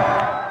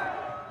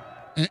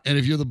 And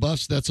if you're the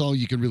Buffs, that's all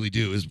you can really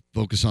do is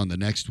focus on the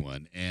next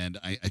one. And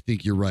I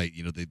think you're right.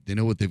 They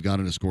know what they've got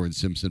in a score in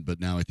Simpson, but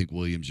now I think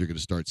Williams, you're going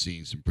to start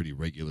seeing some pretty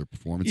regular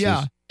performances.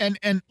 Yeah,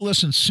 and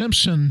listen,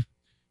 Simpson,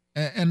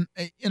 and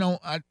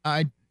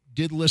I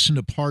did listen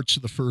to parts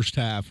of the first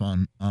half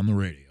on the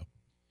radio,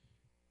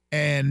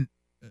 and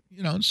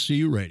it's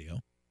CU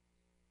radio,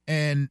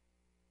 and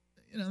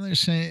they're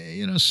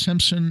saying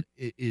Simpson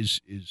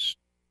is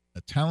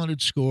a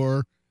talented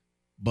scorer,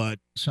 but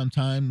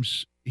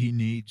sometimes he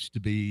needs to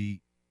be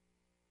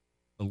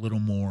a little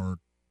more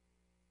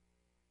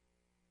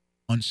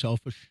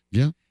unselfish.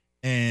 Yeah.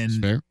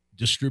 And fair.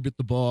 Distribute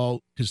the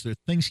ball, because there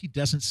are things he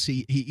doesn't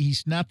see.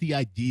 He's not the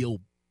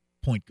ideal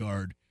point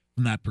guard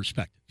from that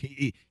perspective.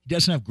 He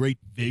doesn't have great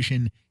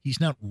vision.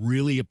 He's not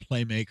really a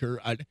playmaker.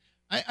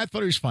 I thought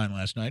he was fine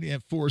last night. He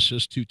had 4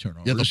 assists, 2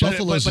 turnovers. Yeah, the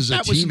Buffaloes but as a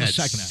that was team in the had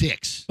second half.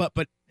 6. But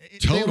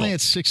total. They only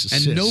had 6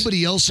 assists. And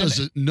nobody else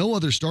no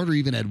other starter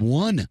even had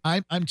 1.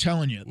 I'm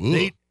telling you,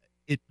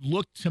 it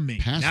looked to me.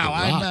 Pass now, the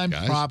rock, I'm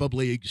guys.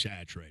 probably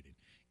exaggerating.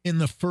 In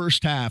the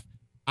first half,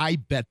 I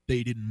bet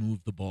they didn't move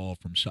the ball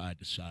from side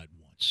to side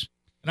once.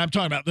 And I'm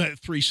talking about the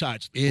 3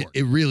 sides of the court.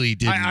 It really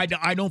didn't.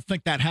 I don't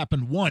think that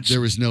happened once. There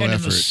was no effort.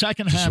 effort In the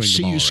second to half, swing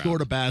the ball CU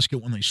scored around. a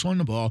basket when they swung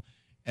the ball.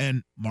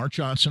 And Mark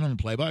Johnson on the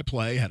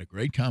play-by-play had a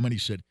great comment. He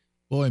said,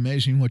 boy,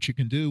 amazing what you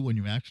can do when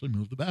you actually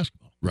move the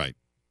basketball. Right.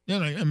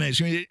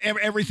 Amazing.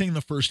 Everything in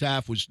the first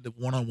half was the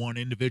one-on-one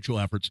individual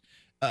efforts.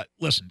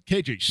 Listen,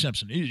 KJ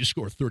Simpson, he just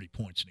scored 30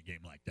 points in a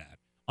game like that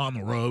on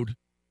the road.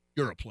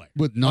 you're a player.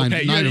 With 9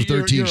 of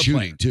 13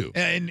 shooting, too.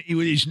 And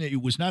he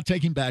was not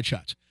taking bad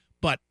shots.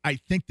 But I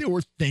think there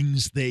were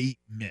things they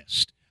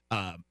missed.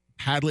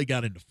 Hadley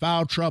got into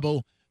foul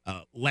trouble.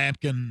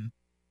 Lampkin,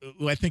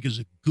 who I think is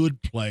a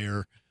good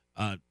player,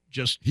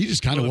 he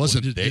just kind of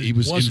wasn't there. He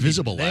was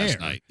invisible last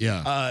night.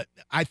 Yeah.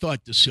 I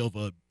thought De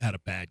Silva had a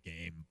bad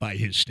game by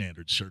his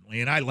standards,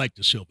 certainly. And I like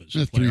De Silva as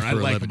a player. I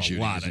like him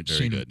a lot. I've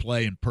seen him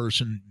play in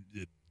person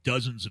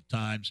dozens of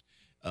times.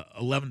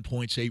 11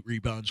 points, 8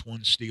 rebounds,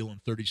 1 steal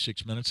in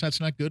 36 minutes. That's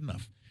not good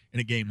enough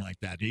in a game like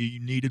that. You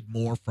needed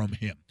more from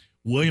him.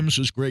 Williams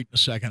was great in the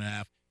second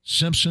half.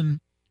 Simpson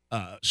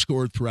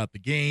scored throughout the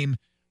game.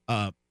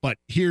 But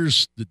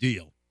here's the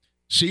deal.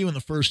 CU in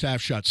the first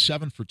half shot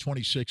 7 for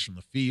 26 from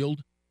the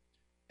field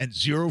and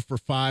 0 for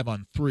 5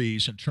 on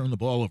threes and turned the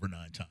ball over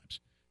 9 times.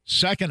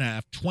 Second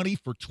half, 20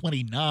 for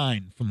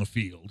 29 from the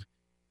field,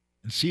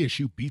 and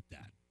CSU beat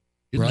that.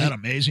 Isn't that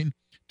amazing?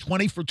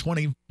 20 for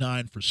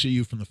 29 for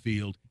CU from the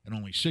field and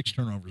only 6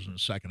 turnovers in the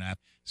second half.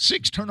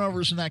 6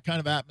 turnovers in that kind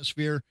of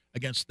atmosphere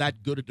against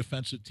that good a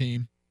defensive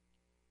team,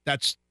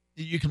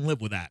 you can live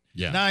with that.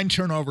 Yeah. 9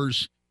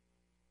 turnovers,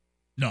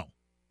 no,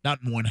 not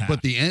in one half.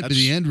 But the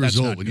end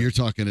result, when you're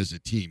talking as a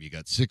team, you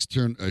got 6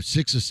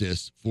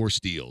 assists, 4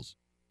 steals,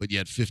 but you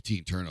had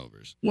 15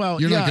 turnovers.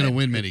 Well, you're not going to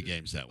win many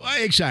games that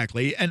way.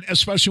 Exactly, and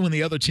especially when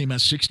the other team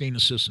has 16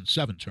 assists and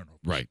 7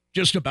 turnovers. Right.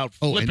 Just about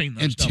flipping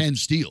those and 10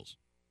 steals,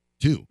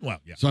 too. Well,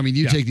 yeah. So, I mean,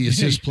 you take the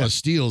assists plus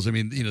steals. I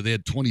mean, they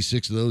had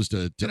 26 of those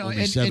to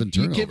only 7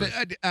 turnovers.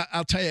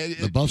 I'll tell you,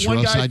 the Buffs one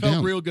were guy upside felt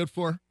down. real good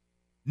for,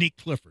 Nick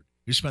Clifford,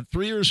 who spent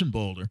 3 years in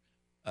Boulder,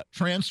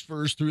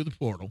 transfers through the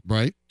portal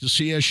to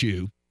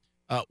CSU,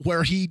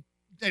 where he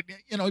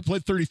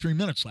played 33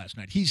 minutes last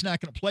night. He's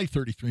not going to play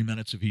 33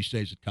 minutes if he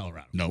stays at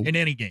Colorado. No. In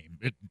any game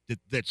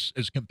that's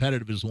as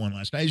competitive as the one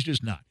last night. He's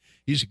just not.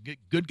 He's a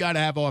good guy to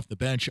have off the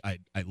bench. I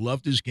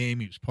loved his game.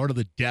 He was part of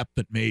the depth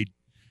that made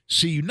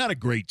CU not a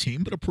great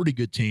team, but a pretty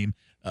good team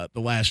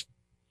the last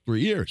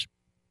 3 years.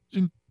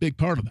 He's a big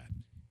part of that.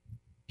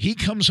 He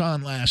comes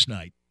on last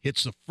night,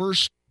 hits the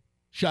first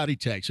shot he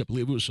takes. I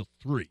believe it was a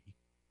 3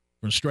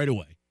 from straight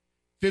away.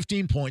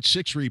 15 points,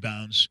 6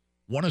 rebounds,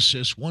 1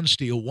 assist, 1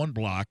 steal, 1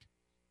 block.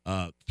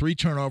 3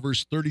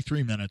 turnovers,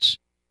 33 minutes.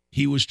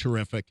 He was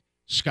terrific.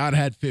 Scott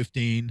had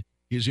 15.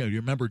 You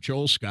remember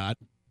Joel Scott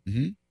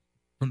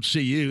from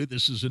CU.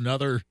 This is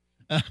another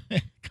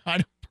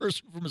kind of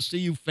person from a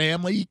CU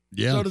family,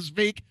 so to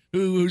speak,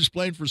 who's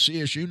playing for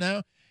CSU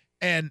now.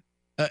 And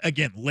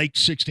again, late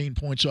 16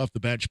 points off the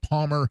bench.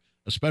 Palmer,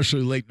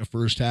 especially late in the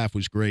first half,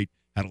 was great.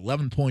 Had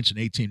 11 points in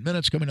 18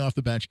 minutes coming off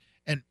the bench.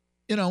 And,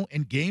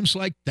 in games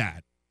like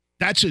that,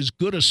 that's as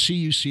good a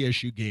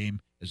CU-CSU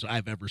game as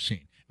I've ever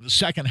seen. The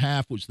second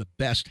half was the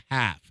best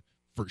half,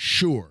 for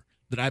sure,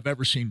 that I've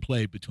ever seen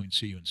played between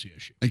CU and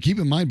CSU. And keep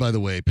in mind, by the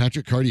way,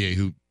 Patrick Cartier,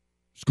 who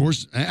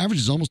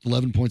averages almost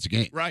 11 points a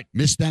game. Right.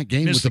 Missed that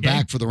game with the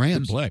back for the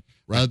Rams. Didn't play.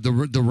 Right.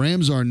 The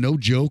Rams are no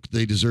joke.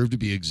 They deserve to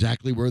be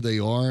exactly where they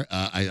are.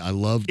 I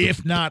love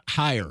if not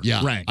higher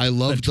ranked. I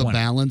love the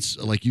balance,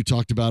 like you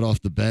talked about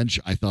off the bench.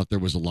 I thought there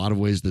was a lot of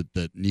ways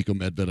that Nico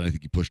Medved, I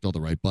think he pushed all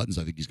the right buttons.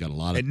 I think he's got a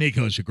lot of. And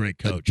Nico's a great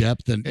coach.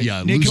 Depth and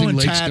Nico losing and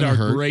late's Tad going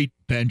to are hurt. great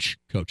bench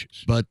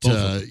coaches. But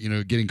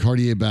getting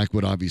Cartier back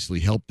would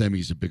obviously help them.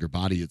 He's a bigger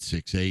body at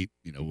 6'8".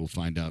 We'll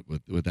find out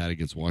with that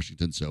against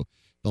Washington. So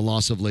the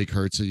loss of Lake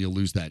hurts, and you'll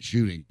lose that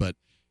shooting. But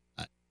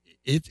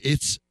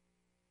it's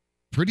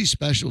pretty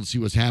special to see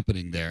what's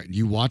happening there. And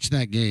you watch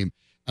that game,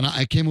 and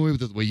I came away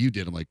with it the way you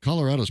did. I'm like,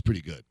 Colorado's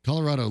pretty good.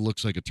 Colorado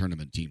looks like a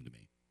tournament team to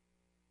me.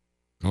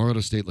 Colorado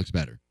State looks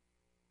better.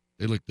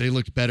 They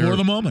looked better for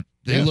the moment.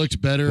 They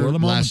looked better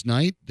last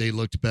night. They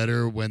looked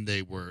better when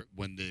they were.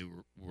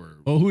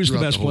 Oh, who is the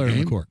best player on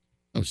the court?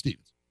 Oh,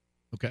 Stevens.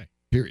 Okay.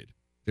 Period.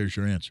 There's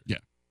your answer. Yeah,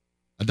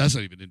 and that's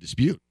not even in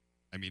dispute.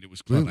 I mean, it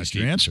was clearly that's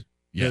your answer.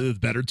 Yeah, the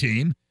better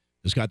team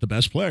has got the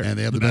best player, and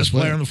they have the best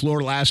player on the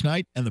floor last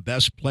night, and the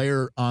best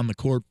player on the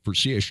court for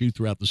CSU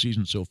throughout the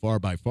season so far,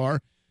 by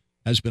far,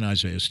 has been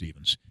Isaiah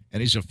Stevens,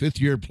 and he's a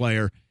 5th-year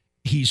player.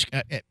 He's,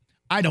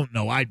 I don't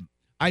know,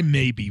 I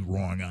may be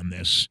wrong on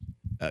this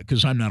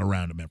because I'm not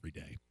around him every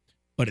day,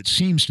 but it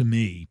seems to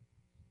me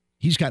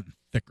he's gotten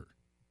thicker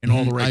in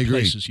all the right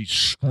places. He's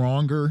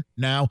stronger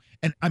now,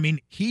 and I mean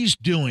he's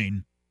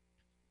doing,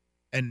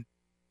 and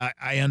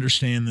I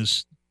understand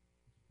this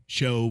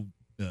show.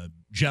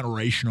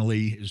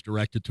 Generationally is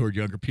directed toward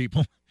younger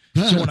people.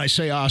 So when I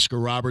say Oscar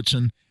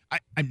Robertson,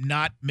 I'm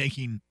not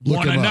making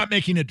not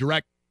making a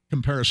direct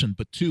comparison,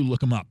 but 2,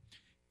 look him up.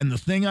 And the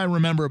thing I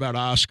remember about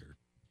Oscar,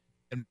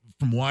 and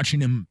from watching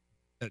him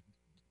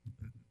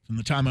from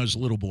the time I was a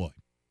little boy,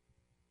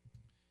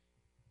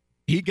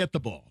 he'd get the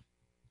ball,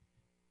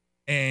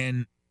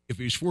 and if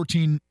he was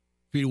 14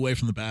 feet away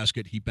from the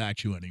basket, he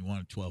backed you in. He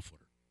wanted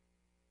 12-footer.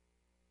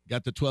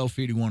 Got the 12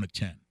 feet, he wanted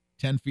 10.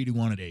 10 feet, he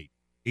wanted 8.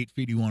 8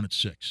 feet, he wanted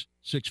 6.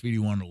 6 feet, he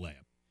wanted a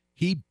layup.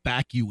 He'd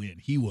back you in.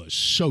 He was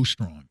so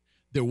strong.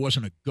 There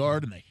wasn't a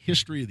guard in the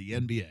history of the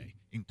NBA,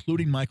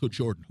 including Michael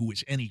Jordan, who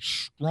was any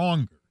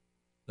stronger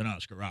than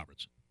Oscar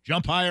Robertson.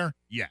 Jump higher?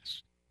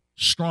 Yes.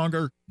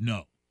 Stronger?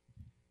 No.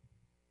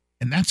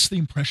 And that's the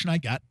impression I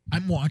got.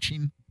 I'm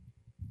watching,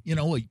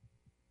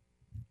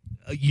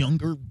 a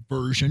younger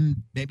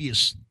version, maybe a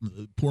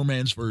poor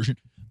man's version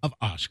of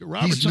Oscar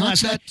Robertson. He's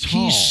not that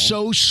tall. He's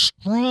so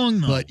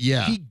strong, though. But,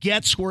 yeah. He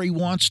gets where he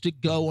wants to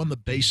go on the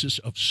basis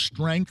of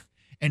strength,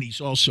 and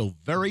he's also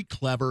very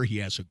clever. He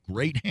has a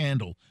great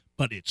handle,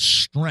 but it's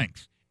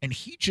strength. And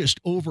he just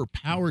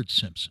overpowered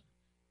Simpson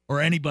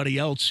or anybody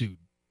else who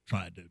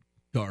tried to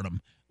guard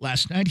him.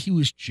 Last night, he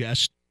was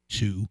just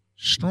too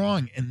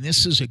strong. And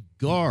this is a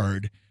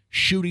guard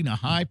shooting a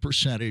high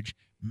percentage,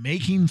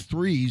 making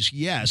threes,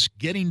 yes,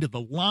 getting to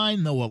the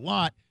line, though, a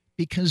lot,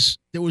 because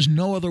there was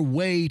no other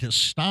way to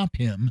stop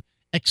him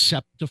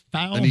except to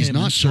foul and he's him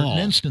not in certain tall.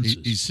 instances.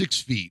 He's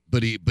 6 feet,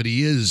 but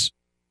he is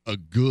a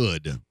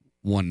good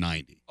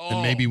 190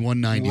 and maybe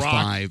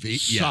 195.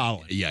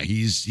 Solid. Yeah,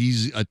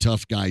 he's a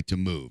tough guy to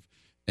move.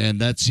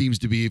 And that seems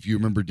to be, if you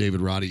remember David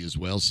Roddy as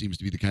well, seems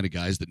to be the kind of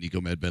guys that Nico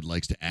Medved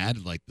likes to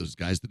add, like those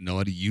guys that know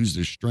how to use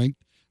their strength,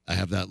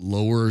 have that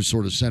lower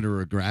sort of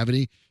center of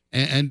gravity,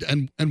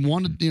 and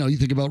wanted, you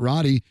think about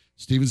Roddy,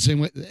 Steven, the same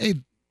way. Hey,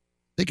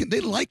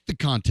 they like the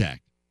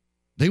contact.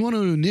 They want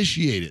to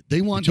initiate it. They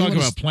want to talk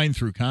about playing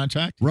through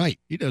contact. Right.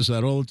 He does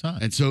that all the time.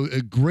 And so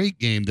a great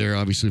game there,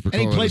 obviously, for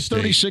Colorado State. And he played State.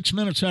 36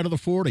 minutes out of the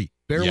 40.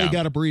 Barely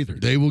got a breather.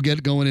 They will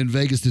get going in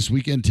Vegas this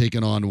weekend,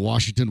 taking on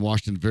Washington.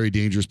 Washington, very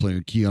dangerous,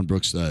 playing Keon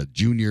Brooks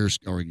Jr.,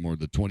 scoring more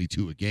than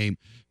 22 a game.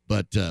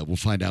 But we'll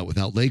find out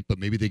without Lake. But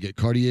maybe they get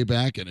Cartier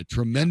back, and a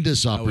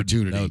tremendous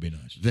opportunity that would be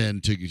nice. Then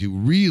to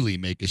really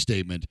make a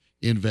statement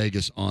in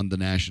Vegas on the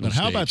national stage.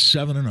 But how about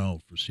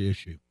 7-0 for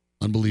CSU?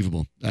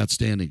 Unbelievable.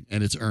 Outstanding.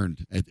 And it's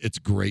earned. It's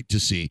great to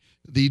see.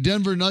 The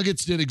Denver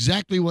Nuggets did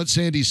exactly what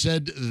Sandy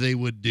said they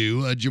would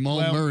do.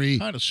 Jamal Murray.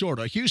 Kind of, sort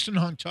of. Houston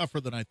hung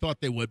tougher than I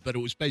thought they would, but it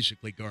was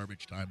basically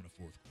garbage time in the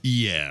fourth.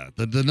 Yeah.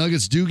 The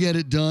Nuggets do get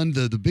it done.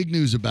 The big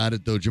news about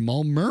it, though,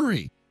 Jamal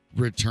Murray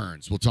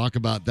returns. We'll talk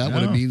about that,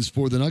 what it means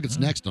for the Nuggets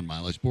next on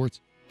Mile High Sports.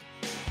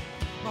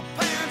 My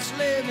parents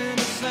live in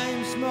the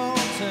same small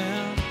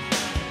town.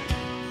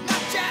 My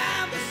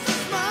job is a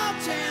small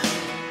town.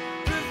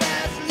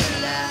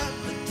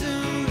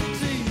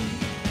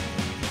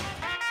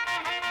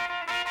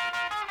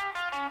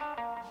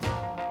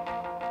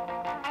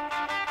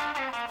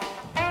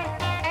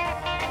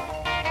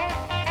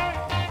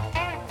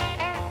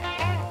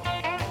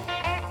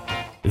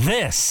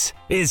 This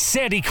is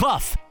Sandy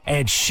Clough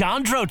and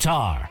Sean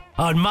Drotar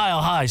on Mile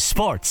High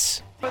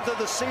Sports. Of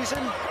the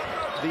season,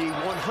 the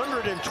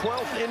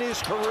 112th in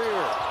his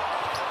career.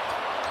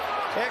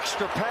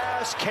 Extra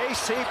pass,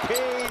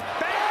 KCP,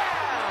 bam!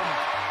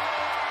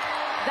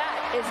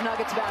 That is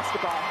Nuggets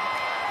basketball.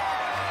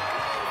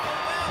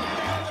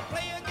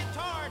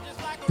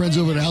 Friends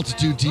over at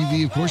Altitude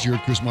TV, of course, you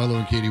heard Chris Marlowe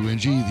and Katie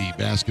Wingy, the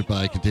basket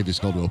by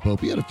Contavious Caldwell-Pope.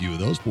 He had a few of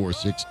those, 4 or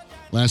 6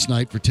 last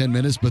night for 10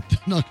 minutes, but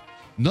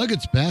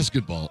Nuggets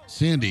basketball,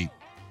 Sandy,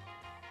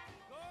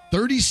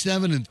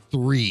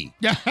 37-3.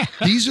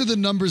 These are the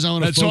numbers I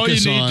want to focus on.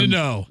 That's all you need to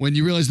know. When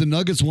you realize the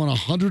Nuggets won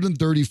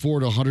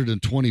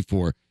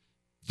 134-124,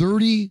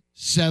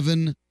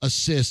 37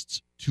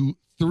 assists to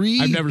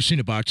 3. I've never seen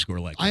a box score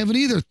like that. I haven't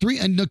either. 3,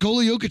 and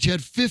Nikola Jokic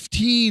had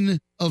 15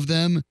 of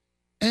them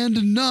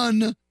and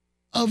none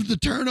of the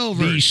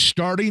turnovers. The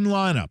starting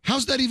lineup.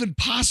 How's that even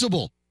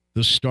possible?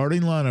 The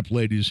starting lineup,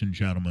 ladies and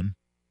gentlemen,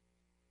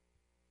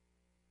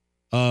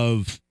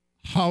 of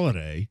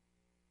Holiday,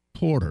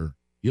 Porter,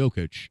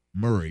 Jokic,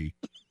 Murray,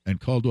 and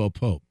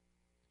Caldwell-Pope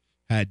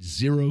had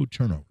 0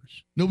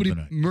 turnovers.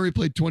 Murray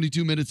played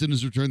 22 minutes in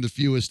his return, the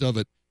fewest of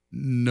it.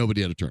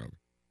 Nobody had a turnover.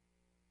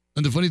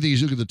 And the funny thing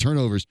is, you look at the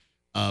turnovers,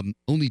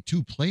 only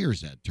 2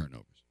 players had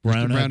turnovers.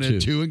 Brown had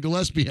 2. 2, and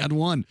Gillespie had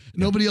 1.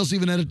 Nobody else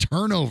even had a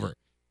turnover.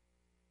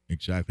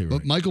 Exactly right.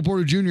 But Michael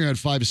Porter Jr. had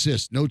 5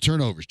 assists, no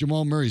turnovers.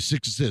 Jamal Murray,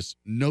 6 assists,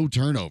 no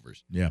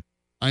turnovers. Yeah.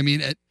 I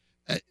mean,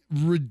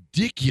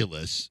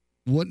 ridiculous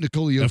what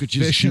Nikola Jokic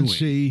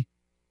efficiency, is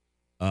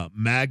doing.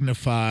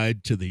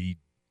 Magnified to the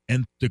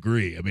nth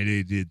degree. I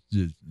mean, it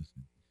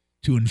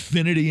to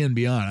infinity and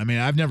beyond. I mean,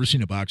 I've never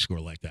seen a box score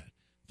like that.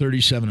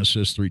 37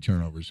 assists, 3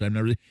 turnovers.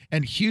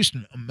 And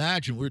Houston,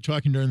 imagine, we were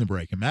talking during the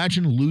break,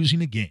 imagine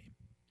losing a game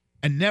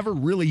and never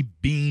really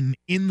being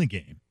in the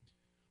game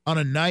on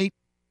a night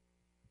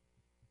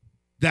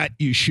that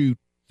you shoot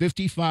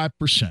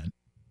 55%,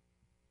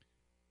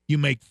 you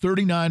make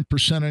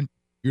 39% of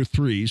your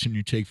threes, and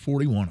you take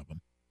 41 of them.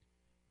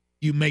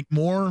 You make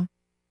more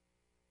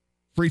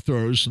free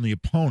throws than the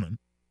opponent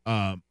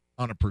on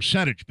a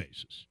percentage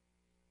basis.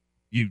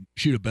 You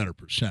shoot a better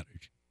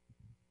percentage.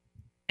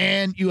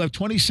 And you have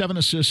 27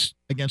 assists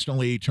against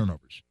only 8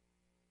 turnovers.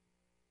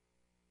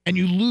 And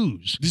you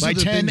lose by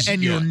 10,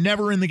 and you're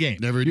never in the game.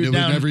 Never even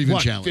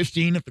challenged.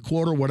 15 at the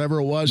quarter, whatever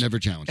it was. Never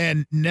challenged.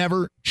 And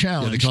never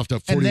challenged. Yeah, they coughed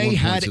up 41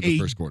 points in the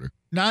first quarter.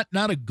 Not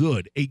a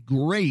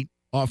great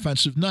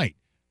offensive night.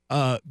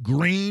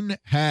 Green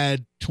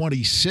had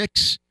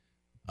 26.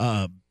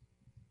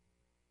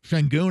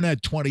 Şengün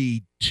had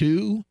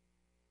 22.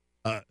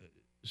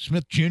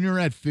 Smith Jr.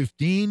 had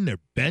 15. Their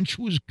bench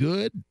was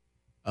good.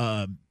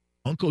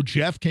 Uncle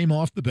Jeff came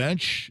off the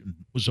bench,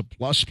 was a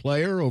plus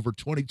player over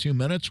 22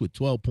 minutes with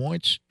 12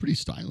 points. Pretty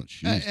stylish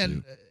shoes,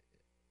 And, too.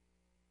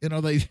 You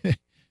know,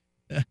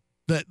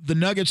 the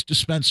Nuggets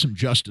dispensed some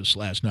justice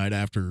last night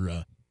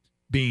after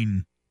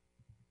being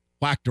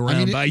whacked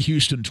around by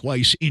Houston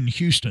twice in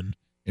Houston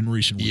in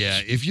recent weeks.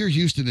 Yeah, if you're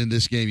Houston in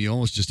this game, you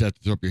almost just have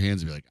to throw up your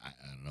hands and be like, I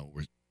don't know,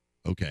 we're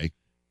okay.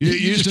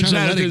 Houston's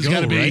attitude's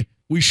got to be, right?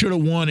 we should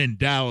have won in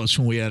Dallas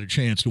when we had a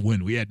chance to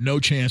win. We had no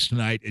chance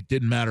tonight. It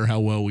didn't matter how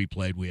well we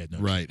played. We had no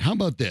Right. chance. How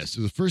about this?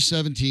 So the first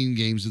 17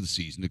 games of the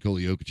season,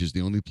 Nikola Jokic is the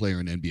only player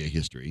in NBA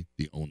history,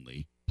 the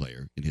only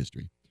player in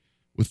history,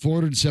 with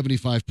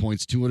 475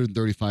 points,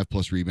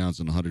 235-plus rebounds,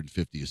 and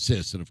 150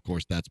 assists. And, of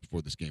course, that's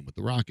before this game with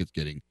the Rockets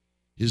getting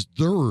his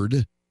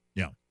third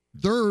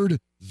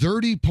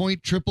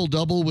 30-point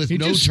triple-double with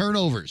no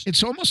turnovers.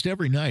 It's almost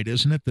every night,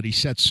 isn't it, that he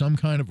sets some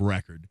kind of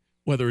record,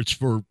 whether it's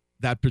for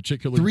that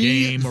particular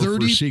game or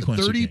for a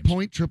sequence of games.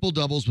 30-point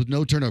triple-doubles with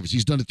no turnovers.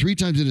 He's done it 3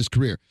 times in his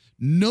career.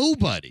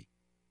 Nobody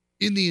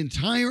in the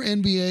entire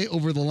NBA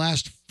over the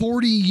last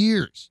 40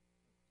 years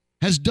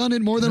has done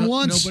it more than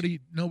once.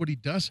 Nobody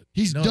does it.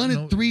 He's done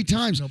it 3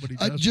 times. Nobody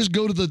does just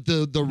go to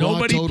the raw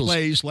Nobody totals.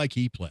 plays like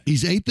he plays.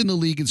 He's 8th in the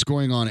league in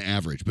scoring on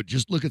average, but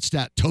just look at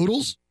stat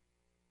totals.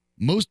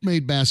 Most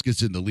made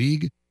baskets in the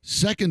league,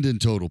 2nd in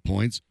total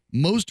points,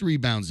 most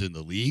rebounds in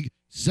the league,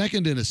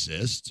 2nd in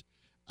assists.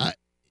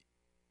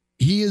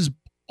 He is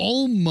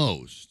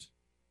almost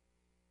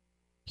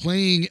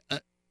playing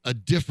a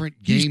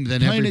different game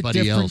than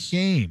everybody else.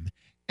 Game.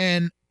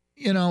 And,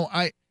 you know,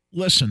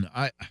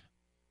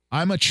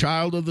 I'm a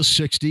child of the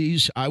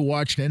 60s. I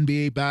watched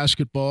NBA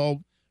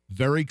basketball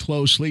very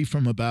closely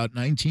from about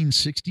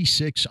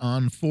 1966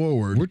 on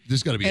forward.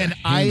 There's got to be and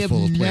a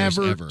handful of players I have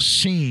ever never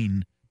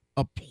seen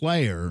a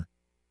player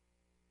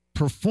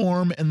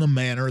perform in the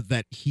manner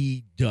that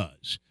he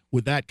does,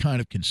 with that kind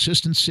of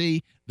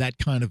consistency, that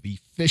kind of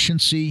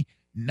efficiency,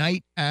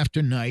 night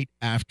after night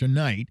after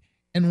night.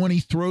 And when he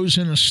throws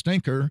in a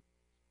stinker,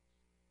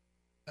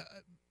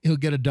 he'll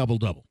get a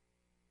double-double.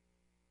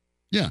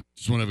 Yeah,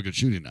 just want to have a good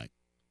shooting night.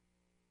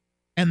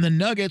 And the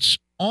Nuggets,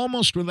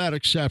 almost without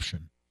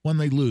exception, when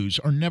they lose,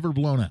 are never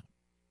blown out.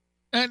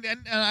 And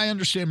I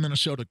understand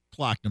Minnesota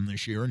clocked them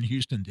this year, and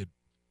Houston did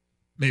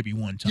maybe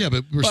one time. Yeah,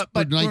 but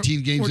we're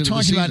 19 games into the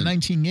We're season. talking about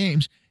 19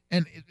 games,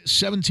 and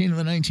 17 of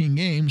the 19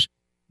 games,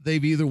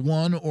 they've either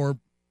won or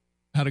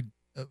had a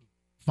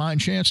fine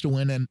chance to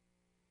win. And,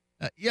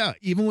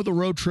 even with a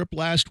road trip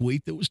last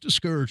week that was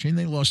discouraging,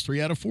 they lost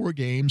 3 out of 4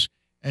 games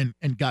and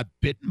got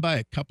bitten by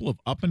a couple of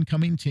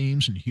up-and-coming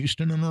teams in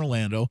Houston and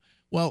Orlando.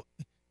 Well,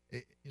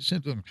 you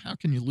said, how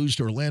can you lose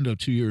to Orlando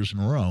 2 years in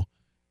a row?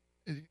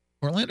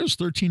 Orlando's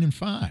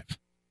 13-5.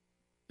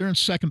 They're in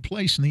second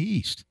place in the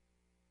East.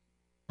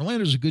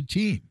 Orlando's a good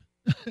team.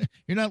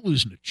 You're not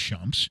losing to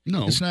chumps.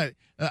 No. It's not.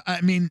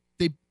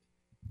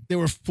 They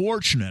were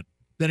fortunate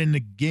that in the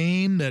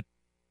game that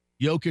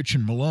Jokic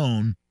and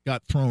Malone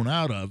got thrown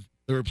out of,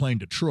 they were playing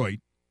Detroit.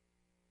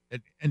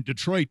 And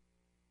Detroit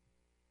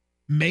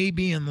may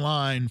be in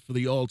line for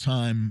the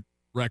all-time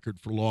record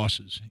for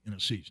losses in a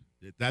season.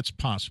 That's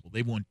possible.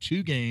 They've won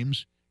 2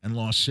 games and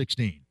lost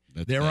 16.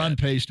 They're on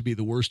pace to be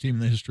the worst team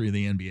in the history of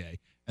the NBA.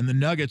 And the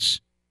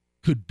Nuggets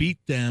could beat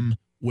them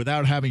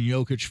without having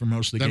Jokic for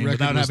most of the game,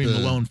 without having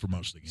Malone for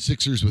most of the game.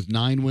 Sixers with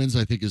 9 wins,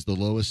 I think, is the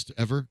lowest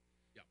ever.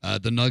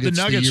 The Nuggets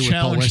the year with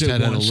Paul West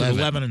had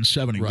 11 and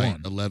 71. Right,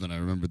 11. I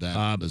remember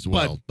that as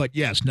well. But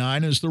yes,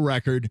 9 is the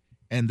record,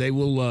 and they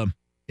will,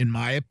 in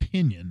my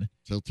opinion,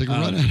 they'll take a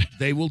run at it.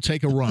 They will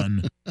take a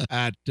run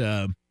at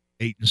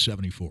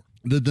 8-74.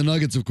 The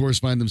Nuggets, of course,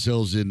 find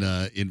themselves in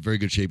very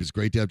good shape. It's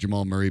great to have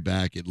Jamal Murray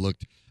back. It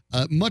looked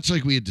much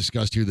like we had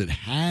discussed here that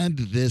had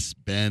this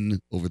been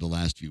over the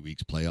last few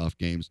weeks playoff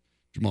games,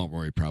 Jamal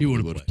Murray probably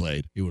would have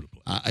played. He would have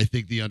played. I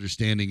think the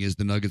understanding is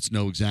the Nuggets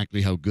know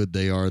exactly how good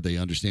they are. They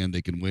understand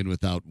they can win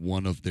without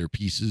one of their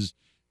pieces.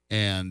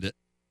 And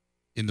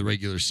in the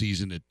regular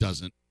season, it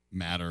doesn't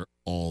matter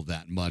all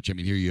that much. I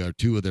mean, here you are,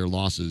 2 of their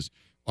losses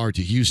are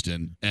to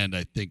Houston, and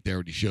I think they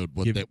already showed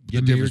what the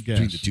difference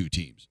between the 2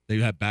 teams. They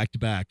had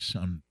back-to-backs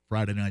on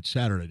Friday night,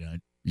 Saturday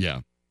night.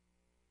 Yeah.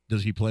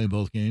 Does he play in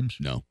both games?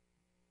 No.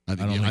 I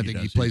think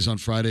he plays on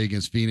Friday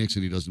against Phoenix,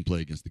 and he doesn't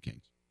play against the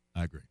Kings.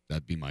 I agree.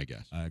 That'd be my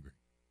guess. I agree.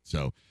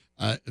 So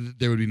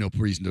there would be no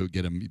reason to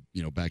get him,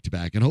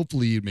 back-to-back. And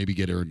hopefully you'd maybe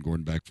get Aaron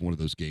Gordon back for one of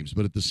those games.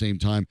 But at the same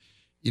time,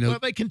 well,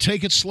 they can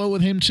take it slow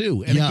with him,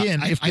 too. And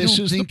again, if this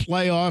is the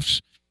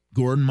playoffs,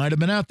 Gordon might have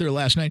been out there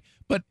last night.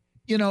 But,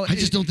 I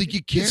just don't think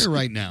you care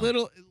right now.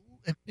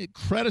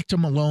 Credit to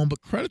Malone,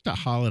 but credit to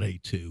Holiday,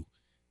 too.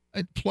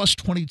 Plus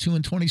 22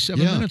 and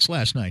 27 minutes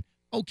last night.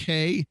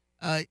 Okay.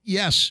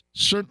 Yes,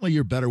 certainly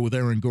you're better with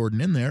Aaron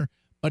Gordon in there.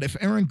 But if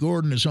Aaron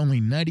Gordon is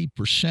only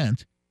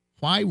 90%,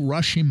 why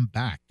rush him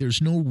back?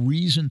 There's no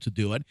reason to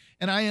do it.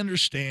 And I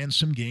understand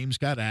some games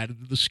got added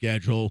to the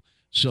schedule,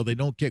 so they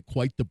don't get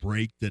quite the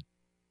break that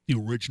the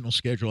original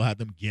schedule had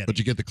them getting. But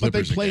you get the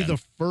Clippers. But they play again. the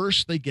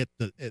first. They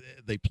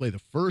play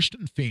the first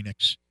in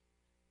Phoenix,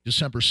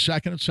 December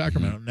 2nd at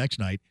Sacramento next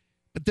night.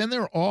 But then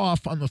they're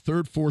off on the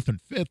 3rd, 4th, and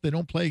 5th. They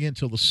don't play again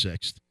until the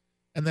 6th.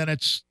 And then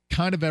it's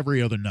kind of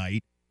every other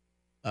night.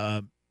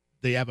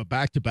 They have a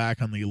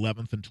back-to-back on the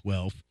 11th and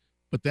 12th.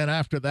 But then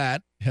after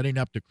that, heading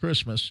up to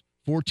Christmas,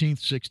 14th,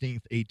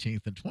 16th,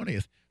 18th, and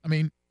 20th. I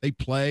mean, they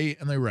play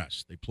and they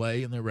rest. They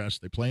play and they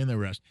rest. They play and they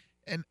rest.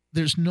 And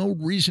there's no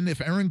reason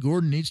if Aaron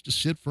Gordon needs to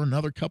sit for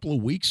another couple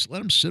of weeks,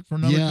 let him sit for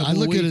another couple of weeks.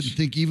 Yeah, I look at it and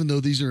think even though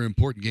these are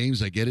important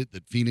games, I get it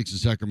that Phoenix and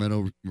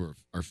Sacramento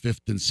are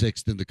 5th and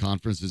 6th in the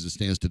conference as it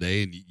stands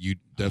today, and you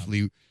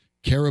definitely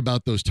care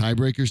about those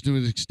tiebreakers to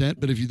an extent.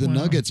 But if you're the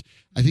Nuggets,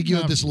 I think you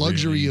have this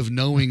luxury of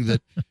knowing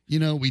that,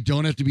 we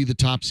don't have to be the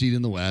top seed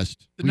in the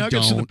West. The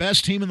Nuggets are the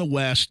best team in the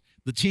West.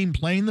 The team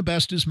playing the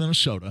best is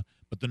Minnesota,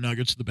 but the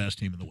Nuggets are the best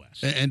team in the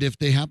West. And if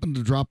they happen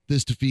to drop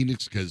this to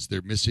Phoenix because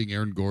they're missing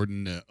Aaron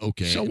Gordon,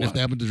 okay. So and what? if they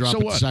happen to drop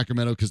it to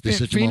Sacramento because they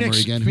sit Jamal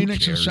Murray again,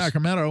 Phoenix who cares? and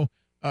Sacramento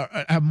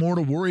have more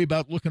to worry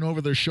about looking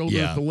over their shoulder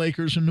at the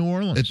Lakers in New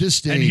Orleans. At this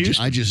stage,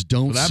 Houston, I just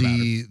don't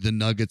see the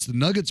Nuggets. The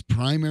Nuggets'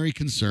 primary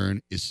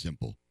concern is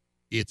simple.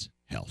 It's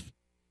health.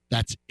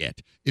 That's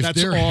it. If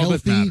they're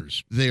healthy,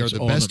 they are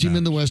the best team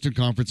in the Western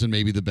Conference and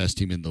maybe the best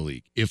team in the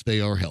league, if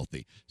they are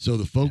healthy. So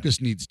the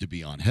focus needs to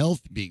be on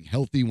health, being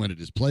healthy when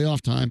it is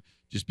playoff time,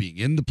 just being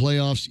in the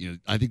playoffs.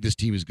 I think this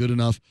team is good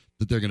enough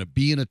that they're going to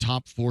be in a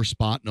top 4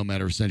 spot no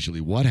matter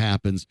essentially what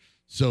happens.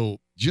 So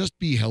just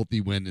be healthy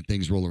when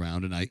things roll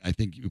around. And I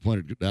think you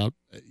pointed it out.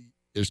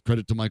 There's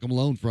credit to Michael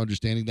Malone for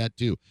understanding that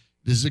too.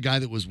 This is a guy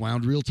that was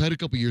wound real tight a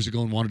couple years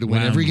ago and wanted to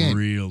win every game.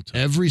 Real tight.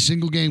 Every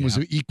single game was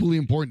equally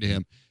important to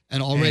him.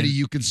 And already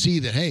you can see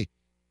that, hey,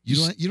 you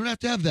don't have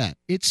to have that.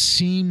 It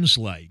seems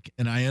like,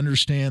 and I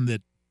understand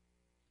that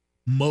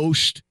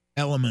most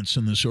elements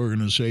in this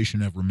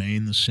organization have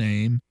remained the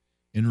same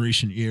in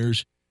recent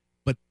years,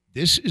 but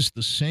this is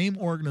the same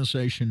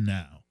organization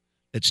now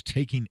that's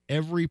taking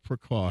every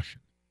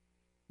precaution,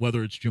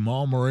 whether it's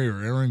Jamal Murray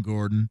or Aaron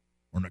Gordon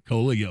or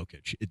Nikola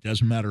Jokic. It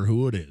doesn't matter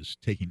who it is,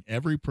 taking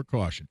every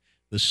precaution.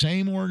 The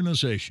same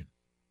organization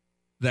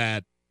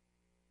that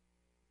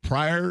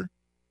prior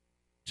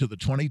to the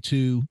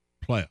 22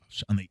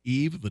 playoffs, on the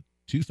eve of the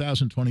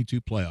 2022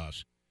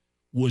 playoffs,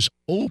 was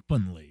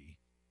openly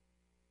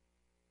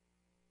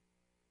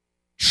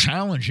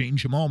challenging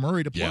Jamal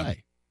Murray to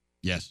play.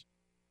 Yes.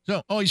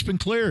 So, he's been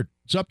cleared.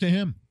 It's up to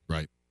him.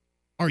 Right.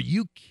 Are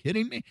you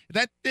kidding me?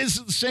 This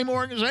is the same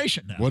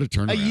organization now. What a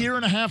turnaround. A year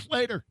and a half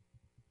later.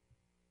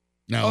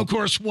 Now, of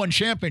course, one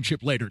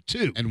championship later,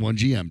 too. And one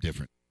GM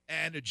different.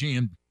 And a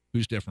GM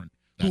who's different.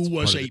 That's who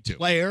was part of a it, too.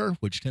 player,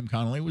 which Tim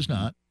Connolly was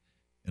not,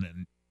 in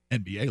an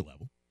NBA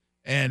level.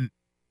 And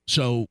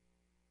so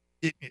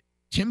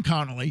Tim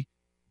Connolly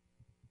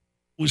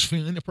was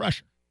feeling the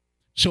pressure.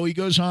 So he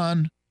goes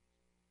on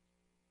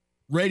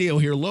radio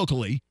here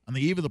locally on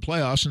the eve of the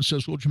playoffs and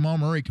says, well, Jamal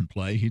Murray can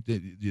play.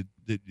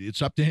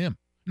 It's up to him.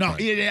 No, right.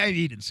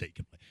 he didn't say he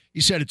can play.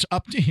 He said it's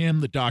up to him.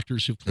 The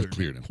doctors have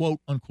cleared him. Quote,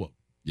 unquote.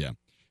 Yeah.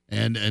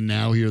 And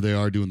now here they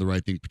are doing the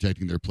right thing,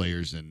 protecting their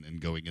players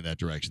and going in that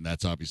direction.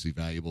 That's obviously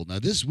valuable. Now,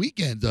 this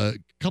weekend, a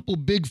couple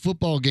big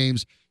football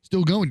games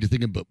still going. You're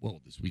thinking, but,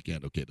 this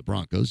weekend, okay, the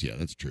Broncos, yeah,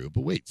 that's true.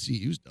 But wait,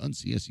 CU's done,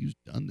 CSU's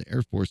done. The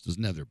Air Force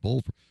doesn't have their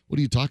bowl. What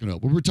are you talking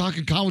about? Well, we're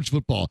talking college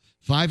football.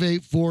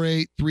 5A,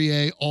 4A,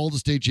 3A, all the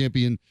state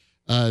champion.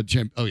 Oh,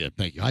 yeah,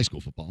 thank you. High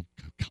school football.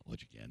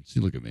 College again. See,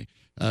 look at me.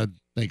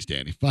 Thanks,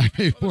 Danny.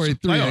 5A, 4A, 3A.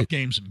 Playoff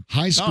games in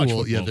high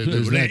school. Yeah,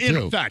 there's that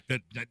too. In fact,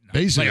 that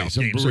basically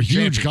some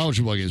huge college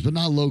football games, but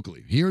not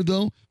locally. Here,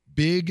 though,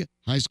 big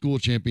high school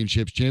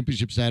championships.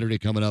 Championship Saturday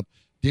coming up.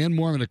 Dan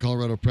Mormon at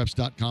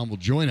ColoradoPreps.com will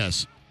join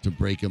us to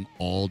break them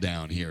all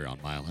down here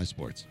on Mile High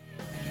Sports.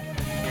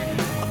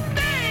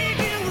 Bang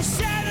in the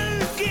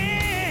saddle again.